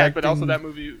his directing. Yeah, but also that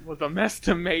movie was a mess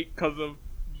to make because of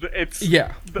it's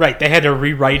right. They had to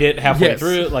rewrite it halfway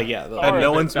through. Like And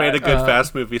no one's made a good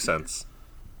Fast movie since.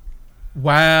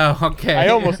 Wow. Okay. I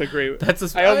almost agree with that's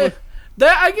a. I almost,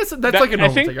 I guess that's like a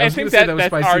normal thing. I was going to say that was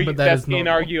spicy, but that is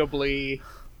normal. Inarguably,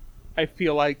 I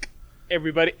feel like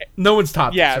everybody. No one's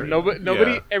top. Yeah,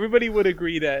 nobody. Everybody would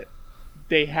agree that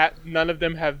none of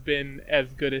them have been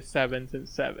as good as Seven since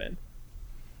Seven.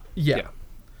 Yeah.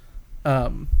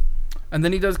 And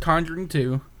then he does Conjuring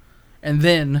 2, and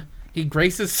then he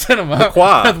graces cinema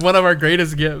with one of our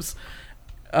greatest gifts,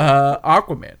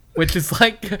 Aquaman, which is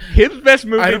like his best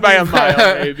movie by a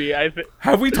mile. Maybe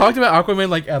have we talked about Aquaman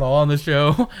like at all on the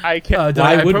show? I can't.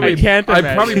 I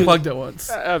I probably plugged it once.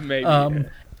 Maybe.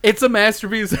 It's a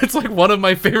masterpiece. It's like one of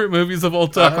my favorite movies of all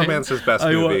time. Aquaman's his best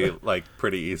movie, like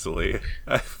pretty easily.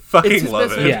 I fucking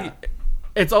love it. Yeah.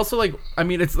 It's also like, I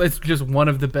mean, it's just one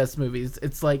of the best movies.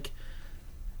 It's like,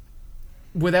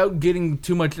 without getting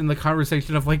too much in the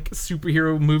conversation of like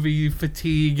superhero movie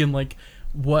fatigue and like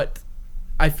what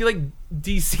I feel like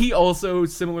DC also,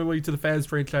 similarly to the Fast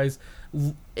franchise,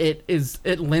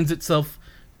 it lends itself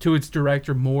to its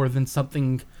director more than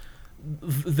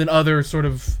other sort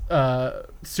of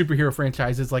superhero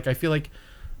franchises. Like I feel like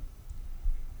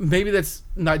maybe that's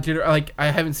not like I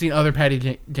haven't seen other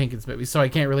Patty Jenkins movies, so I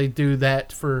can't really do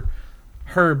that for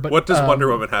her. But what does Wonder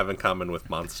Woman have in common with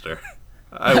Monster?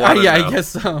 I guess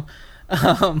so.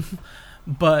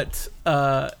 But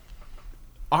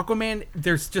Aquaman,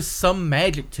 there's just some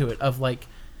magic to it of like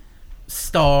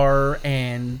Star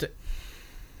and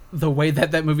the way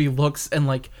that movie looks, and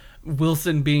like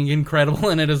Wilson being incredible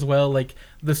in it as well. Like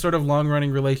the sort of long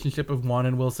running relationship of Juan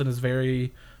and Wilson is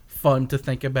very fun to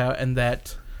think about, and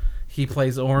that he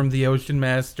plays Orm the Ocean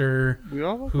Master, We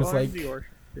all love who's Orm like the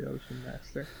Ocean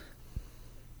Master.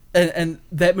 and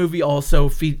that movie also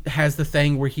has the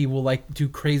thing where he will like do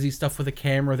crazy stuff with the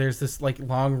camera. There's this like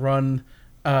long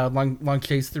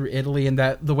chase through Italy, and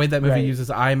that the way that movie Right. uses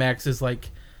IMAX is like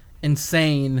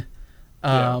insane.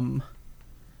 And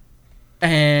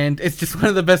it's just one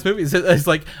of the best movies. It's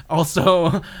like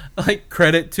also like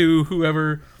credit to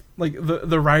whoever, like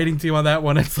the writing team on that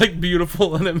one. It's like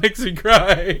beautiful, and it makes me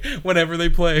cry whenever they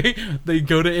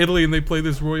go to Italy and they play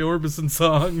this Roy Orbison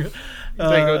song. They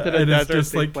go to the and it's desert,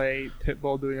 just they like play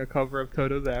Pitbull doing a cover of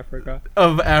Toto's Africa.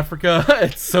 of Africa.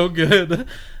 It's so good.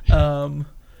 And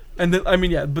then, I mean,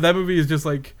 yeah, but that movie is just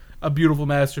like a beautiful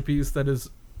masterpiece that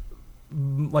is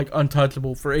like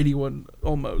untouchable for anyone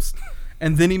almost.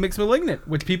 And then he makes Malignant,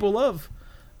 which people love.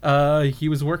 He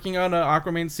was working on an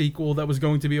Aquaman sequel that was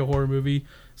going to be a horror movie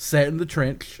set in the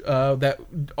trench. That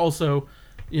also,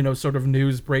 sort of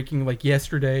news breaking like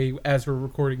yesterday as we're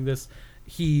recording this.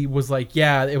 He was like,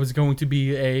 yeah, it was going to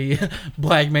be a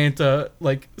Black Manta,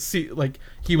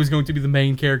 he was going to be the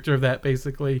main character of that,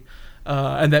 basically.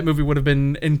 And that movie would have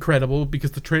been incredible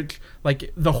because the trench,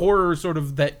 like the horror sort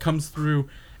of that comes through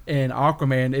in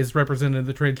Aquaman is represented in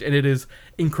the trench, and it is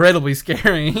incredibly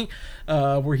scary,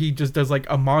 where he just does like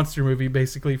a monster movie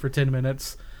basically for 10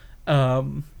 minutes.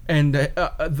 The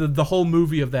whole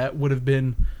movie of that would have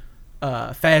been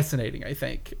fascinating, I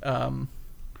think.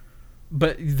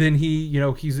 But then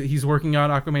he's working on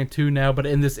Aquaman 2 now, but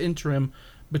in this interim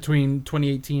between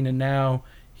 2018 and now,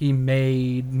 he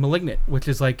made Malignant, which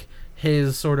is like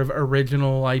his sort of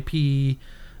original IP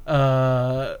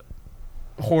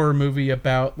horror movie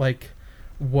about like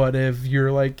what if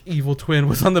your like evil twin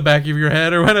was on the back of your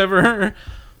head or whatever.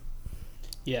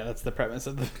 Yeah, that's the premise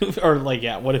of the movie. Or like,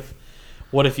 yeah, what if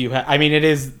you had? I mean, it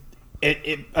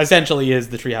essentially is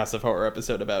the Treehouse of Horror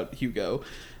episode about Hugo,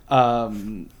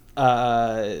 Bart's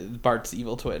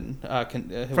evil twin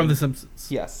from The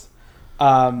Simpsons. Yes.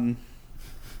 The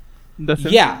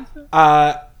Simpsons? Yeah.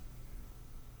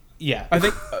 Yeah. I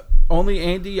think only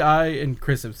Andy, I, and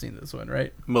Chris have seen this one,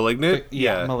 right? Malignant?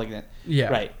 Yeah, Malignant. Yeah.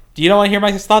 Right. Do you want to hear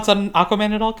my thoughts on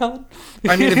Aquaman at all, Cullen?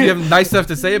 I mean, if you have nice stuff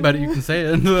to say about it, you can say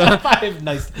it. I have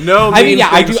nice. No, I mean, yeah,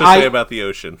 I do. To say about the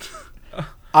ocean.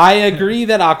 I agree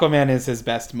that Aquaman is his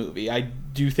best movie. I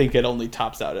do think it only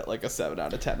tops out at like a 7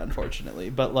 out of 10, unfortunately.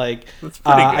 But like, That's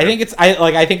pretty good.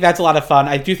 I think that's a lot of fun.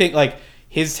 I do think like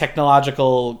his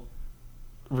technological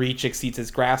reach exceeds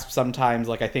his grasp sometimes.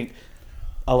 Like I think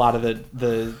a lot of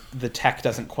the tech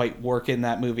doesn't quite work in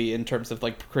that movie in terms of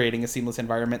like creating a seamless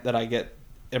environment that I get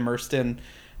immersed in.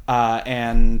 But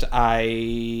I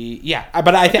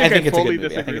think it's a good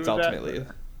movie. I think it's ultimately.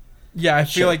 Yeah, I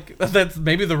feel like that's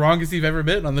maybe the wrongest you've ever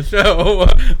been on the show.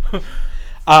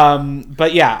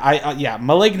 But yeah,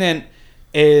 Malignant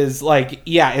is like,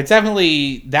 yeah, it's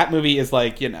definitely, that movie is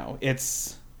like,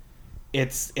 it's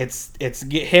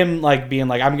him like being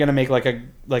like, I'm gonna make like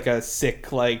a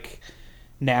sick, like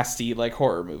nasty, like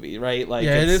horror movie, right? Like,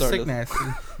 yeah, it is sort sick of, nasty.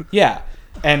 Yeah,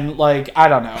 and like I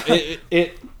don't know,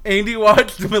 it Andy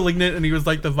watched Malignant and he was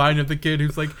like the Vine of the kid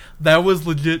who's like, that was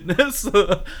legitness.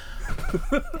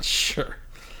 Sure.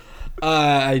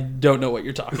 I don't know what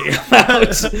you're talking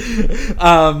about.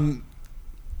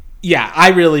 Yeah, I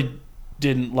really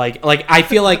didn't like I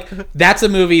feel like that's a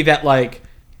movie that like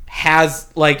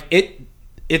has like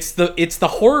it's the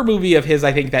horror movie of his,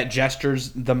 I think, that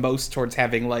gestures the most towards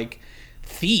having like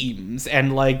themes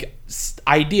and like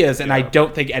ideas, and I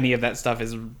don't think any of that stuff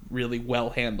is really well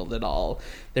handled at all.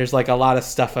 There's like a lot of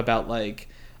stuff about like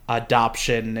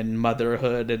adoption and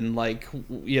motherhood and like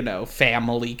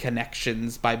family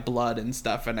connections by blood and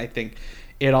stuff, and I think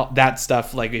that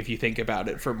stuff, like if you think about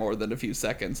it for more than a few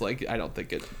seconds, like I don't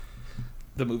think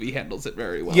the movie handles it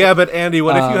very well. Yeah, but Andy,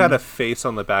 what if you had a face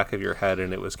on the back of your head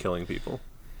and it was killing people?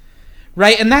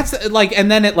 Right, and that's like,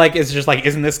 and then it like is just like,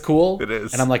 isn't this cool? It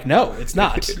is, and I'm like, no, it's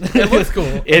not. It looks cool.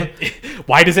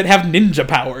 Why does it have ninja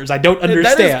powers? I don't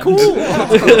understand. That is cool.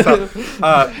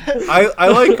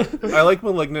 I like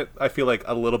Malignant. I feel like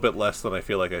a little bit less than I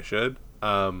feel like I should,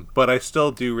 but I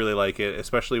still do really like it,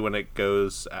 especially when it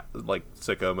goes like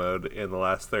sicko mode in the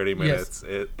last 30 minutes.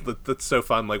 Yes. That's so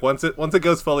fun. Like once it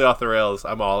goes fully off the rails,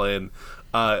 I'm all in.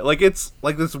 Like it's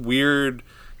like this weird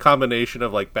combination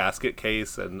of like Basket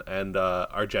Case and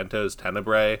Argento's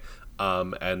Tenebrae,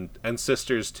 and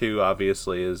Sisters 2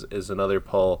 obviously is another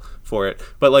pull for it.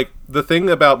 But like the thing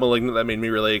about Malignant that made me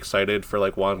really excited for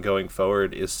like Juan going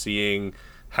forward is seeing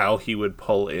how he would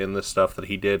pull in the stuff that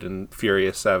he did in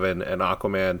Furious 7 and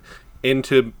Aquaman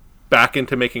back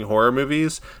into making horror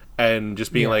movies, and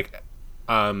just being like,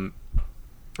 I'm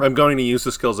going to use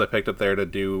the skills I picked up there to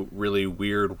do really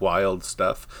weird, wild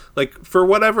stuff. Like, for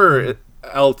whatever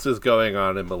else is going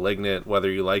on in Malignant, whether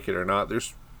you like it or not,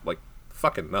 there's like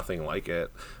fucking nothing like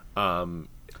it.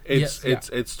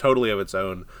 It's totally of its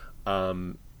own,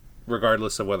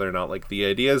 regardless of whether or not like the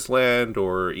ideas land,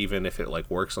 or even if it like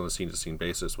works on a scene to scene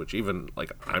basis, which even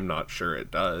like I'm not sure it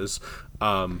does.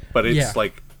 But it's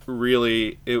like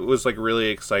really, it was like really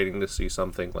exciting to see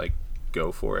something like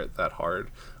go for it that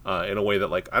hard, in a way that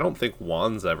like I don't think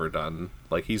Juan's ever done.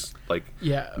 Like he's like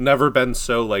never been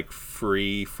so like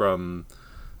free from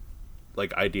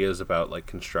like ideas about like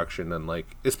construction, and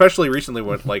like especially recently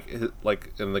when like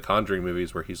in the Conjuring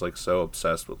movies where he's like so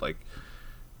obsessed with like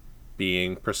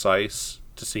being precise,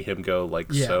 to see him go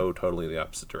like so totally in the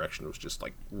opposite direction was just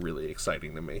like really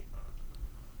exciting to me.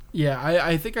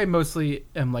 I think I mostly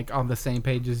am like on the same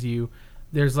page as you.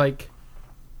 There's like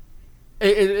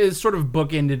it is sort of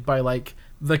bookended by like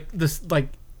this like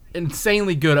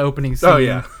insanely good opening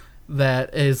scene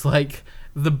that is like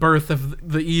the birth of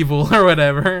the evil or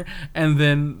whatever, and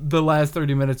then the last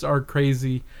 30 minutes are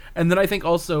crazy. And then I think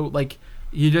also like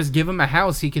you just give him a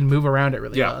house, he can move around it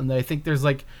really well. And I think there's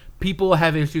like people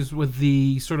have issues with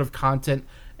the sort of content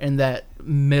in that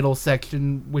middle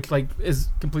section, which like is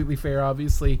completely fair,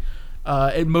 obviously.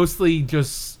 It mostly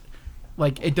just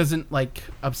like, it doesn't like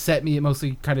upset me, it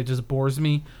mostly kind of just bores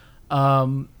me.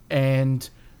 And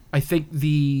I think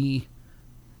the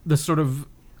sort of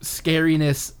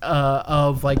scariness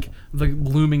of like the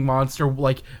looming monster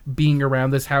like being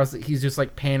around this house that he's just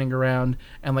like panning around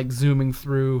and like zooming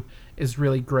through is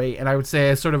really great. And I would say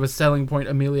as sort of a selling point,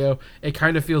 Emilio, it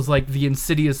kind of feels like the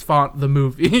Insidious font, the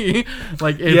movie.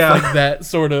 Like it's like that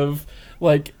sort of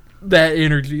like that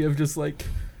energy of just like,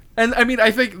 and I mean, I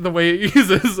think the way it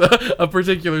uses a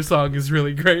particular song is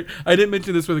really great. I didn't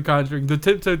mention this for The Conjuring, the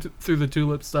Tiptoe Through the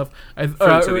Tulips stuff,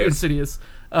 Insidious,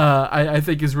 I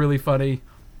think is really funny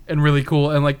and really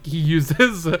cool. And like he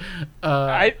uses,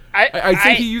 I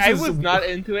was not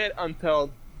into it until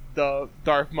the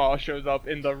Darth Maul shows up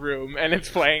in the room and it's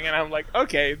playing, and I'm like,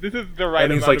 okay, this is the right.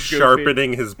 And he's amount like of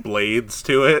sharpening his blades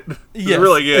to it. Yes, it's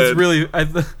really good. It's really.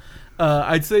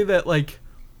 I'd say that like.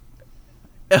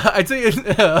 I'd say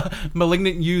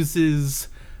Malignant uses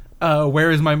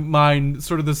Where Is My Mind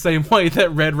sort of the same way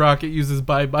that Red Rocket uses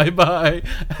Bye Bye Bye,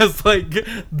 as like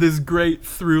this great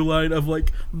through line of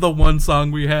like the one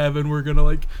song we have and we're gonna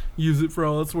like use it for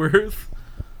all it's worth.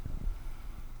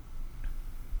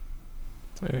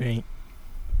 Alright.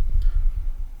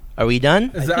 Are we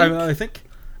done? I think.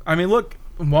 I mean, look,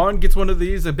 Juan gets one of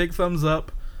these, a big thumbs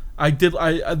up.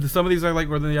 Some of these I like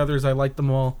more than the others. I like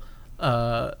them all.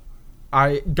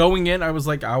 Going in, I was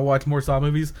like, I'll watch more Saw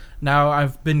movies. Now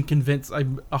I've been convinced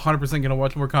I'm 100% gonna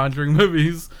watch more Conjuring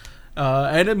movies.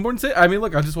 And more than I mean,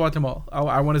 look, I'll just watch them all.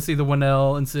 I want to see the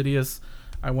Winnell, Insidious.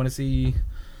 I want to see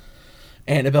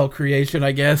Annabelle Creation,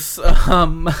 I guess.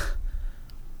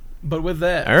 But with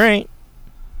that, all right.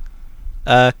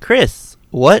 Chris,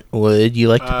 what would you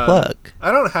like to plug?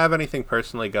 I don't have anything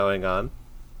personally going on,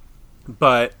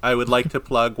 but I would like to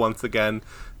plug once again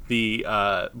the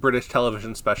British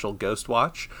television special Ghost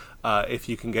Watch. If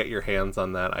you can get your hands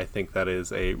on that, I think that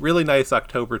is a really nice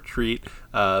October treat.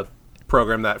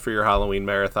 Program that for your Halloween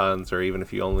marathons, or even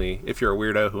if you're a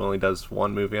weirdo who only does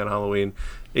one movie on Halloween,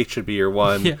 it should be your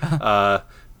one. Yeah.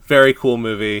 Very cool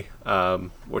movie, or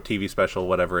TV special,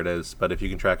 whatever it is. But if you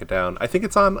can track it down, I think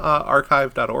it's on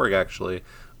archive.org actually.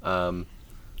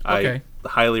 I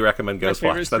highly recommend Ghost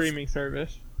Watch. That's streaming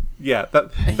service. Yeah,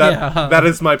 that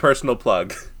is my personal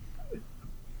plug.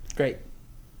 Great.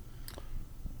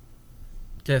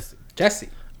 Jesse.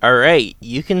 All right,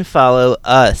 you can follow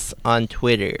us on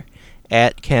Twitter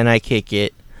at Can I Kick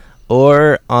It,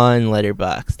 or on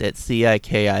Letterboxd at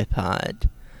CIKIPod.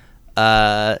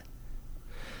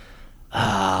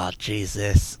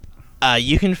 Jesus.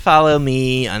 You can follow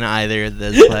me on either of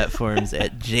those platforms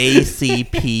at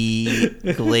JCP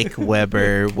Glick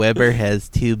Weber. Weber has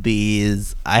 2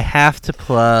 B's. I have to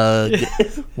plug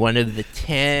one of the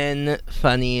 10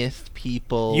 funniest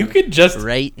people. You could just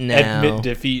right now admit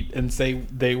defeat and say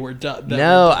they were done.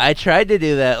 No, I tried to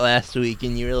do that last week,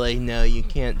 and you were like, "No, you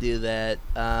can't do that."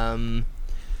 I'm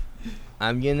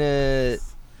gonna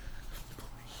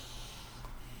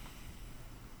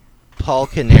Paul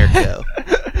Konerko.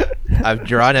 I've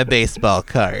drawn a baseball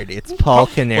card. It's Paul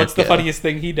Konerko. What's the funniest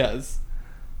thing he does?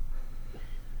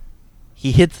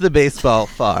 He hits the baseball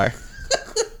far.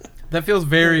 That feels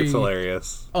very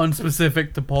hilarious.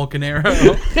 Unspecific to Paul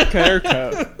Konerko.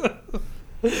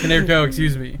 Canerco,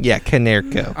 excuse me. Yeah,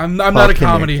 Canerco. I'm not a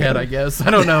comedy head, I guess. I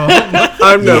don't know.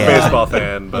 I'm no baseball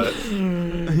fan, but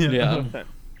Yeah.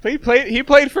 He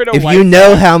played for the If White you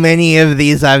know Sox. how many of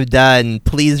these I've done,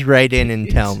 please write in and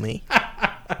tell me,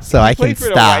 so I can Played for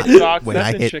the stop White Sox. when That's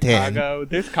I in hit 10. Chicago.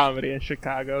 There's comedy in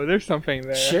Chicago. There's something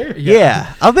there. Sure.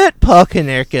 Yeah, I'll bet Paul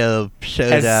Canerco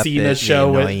showed Has up seen at a show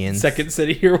the with Annoyance. Second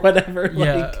City or whatever.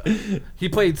 Yeah. Like, He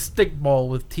played stickball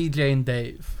with TJ and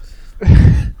Dave.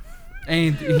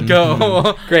 And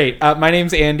go. great. My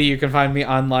name's Andy. You can find me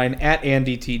online at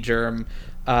Andy T. Germ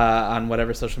on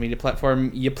whatever social media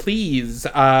platform you please.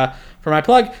 For my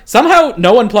plug, somehow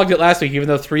no one plugged it last week, even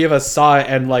though 3 of us saw it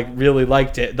and like really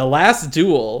liked it. The Last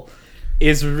Duel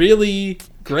is really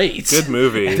great. good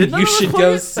movie. Did none You of us should plug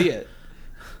go it? see it.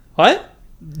 What?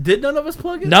 Did none of us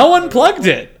plug it? No one plugged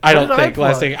it. I What don't did I think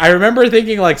last plug? thing. I remember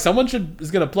thinking like someone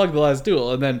is gonna plug The Last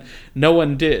Duel, and then no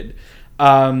one did. So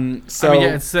I mean,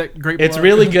 yeah, it's a great. it's plug.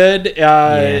 really good.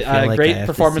 I feel like I Great have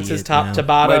to performances see it top now. to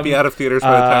bottom. Might be out of theaters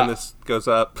by the time this goes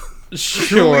up.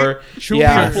 Sure. Truly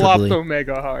Yeah. flopped Possibly.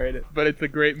 Omega hard, but it's a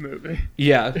great movie.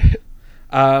 Yeah.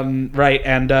 Right.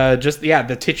 And just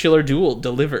the titular duel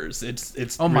delivers.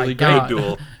 It's Oh my really God. great.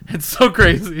 Duel. It's so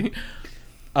crazy.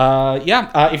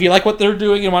 If you like what they're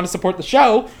doing and want to support the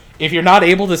show, if you're not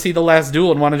able to see The Last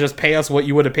Duel and want to just pay us what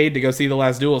you would have paid to go see The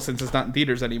Last Duel since it's not in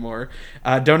theaters anymore,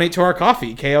 donate to our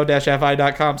coffee,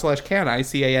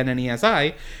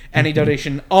 ko-fi.com/canni, Any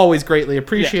donation always greatly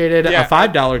appreciated. Yeah. A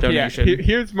 $5 donation. Yeah.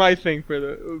 Here's my thing for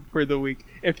the week.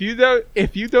 If you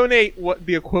donate what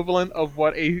the equivalent of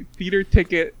what a theater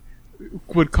ticket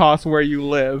would cost where you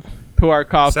live to our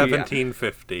coffee,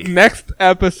 $17.50. next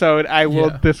episode I will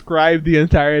Yeah. describe the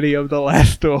entirety of The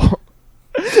Last Duel.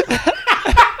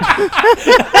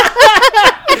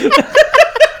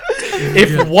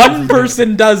 If one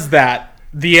person does that,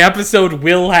 the episode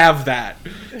will have that.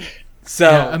 So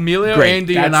Yeah, Emilio, great.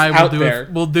 Andy, That's and I out will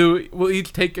there. We'll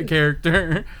each take a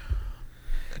character.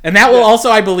 And that will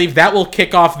also, I believe, that will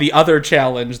kick off the other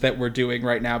challenge that we're doing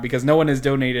right now because no one has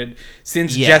donated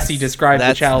since Yes, Jesse described the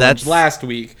that's- challenge that's- last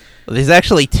week. Well, there's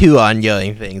actually 2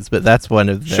 ongoing things, but that's one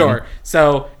of them. Sure.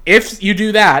 So if you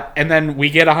do that and then we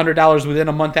get $100 within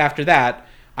a month after that,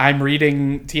 I'm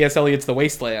reading T.S. Eliot's The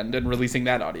Wasteland and releasing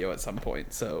that audio at some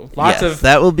point. So lots Yes, of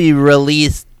that will be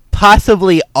released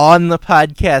possibly on the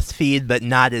podcast feed, but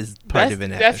not as part of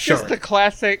an episode. That's just Sure. the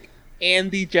classic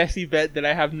Andy Jesse bet that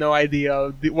I have no idea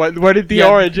of. What are the Yeah,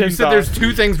 origins? You said are. there's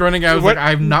 2 things running. I was What- like,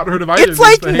 I've not heard of either. It's of these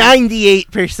like things.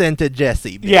 98% of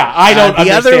Jesse. Yeah, I don't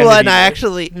The other understand it one I either.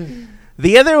 actually.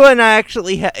 The other one I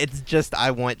actually it's just I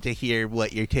want to hear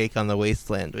what your take on the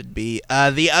Wasteland would be.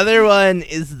 The other one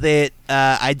is that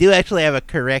I do actually have a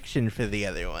correction for the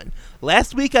other one.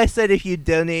 Last week I said if you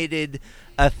donated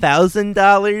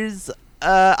 $1,000,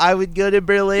 I would go to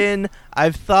Berlin.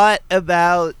 I've thought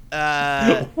about.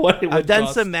 What it would I've done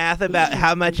cost. some math about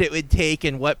how much it would take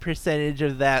and what percentage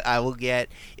of that I will get.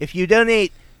 If you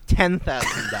donate $10,000,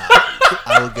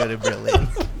 I will go to Berlin.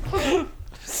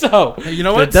 So Hey, you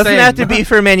know So what? it doesn't Same. have to be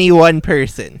from any one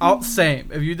person. Same.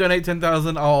 If you donate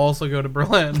 10,000, I'll also go to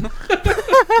Berlin.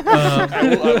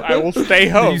 I will stay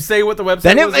Did home. you say what the website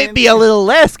Then it was? might be a little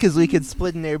less because we could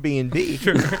split an Airbnb.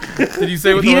 Did you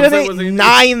say what If the you website was? donate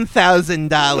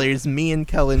 $9,000, me and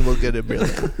Cullen will go to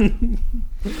Berlin.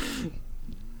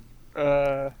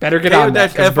 better get on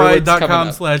that 'cause Berlin's coming up.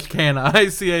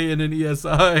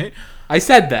 ko-fi.com/canni. I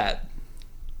said that.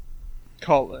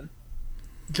 Colin.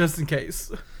 Just in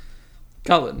case.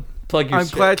 Cullen, plug your I'm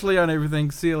shit. Clatchley on everything.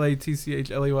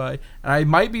 CLATCHLEY. And I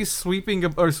might be swooping a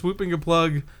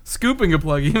plug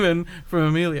even from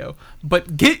Emilio.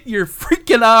 But get your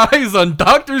freaking eyes on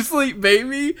Dr. Sleep,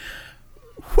 baby.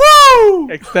 Woo!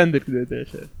 Extended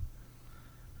edition.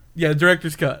 Yeah,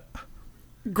 director's cut.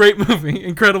 Great movie,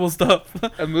 incredible stuff.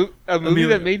 A movie Emilio.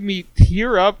 that made me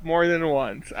tear up more than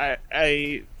once.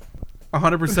 I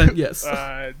 100% yes.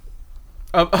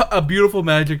 A beautiful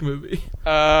magic movie.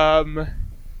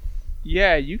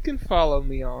 Yeah, you can follow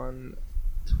me on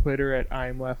Twitter at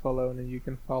I'm Laugh Alone, and you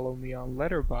can follow me on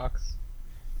Letterboxd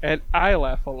at I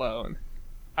Laugh Alone.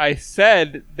 I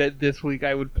said that this week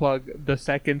I would plug the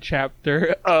second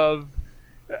chapter of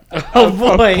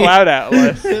boy. Cloud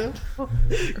Atlas,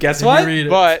 Guess Did you what? read it?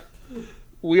 but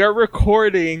we are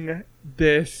recording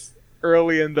this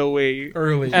early in the week,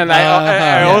 Early. and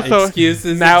I also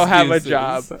excuses, now have a excuses.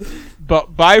 job.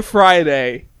 But by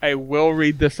Friday, I will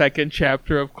read the second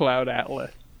chapter of Cloud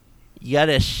Atlas. You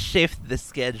gotta shift the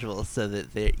schedule so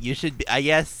that you should be. I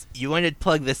guess you want to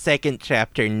plug the second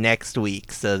chapter next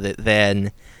week so that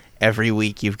then every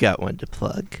week you've got one to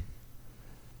plug.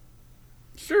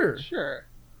 Sure. Sure.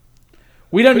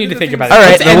 We don't need to think about it. All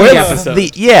right, Let's end the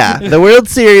episode. the World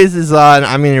Series is on.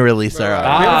 I'm going to release our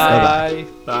Bye.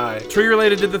 Bye. Tree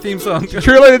Related did the theme song.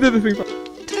 Tree Related did the theme song.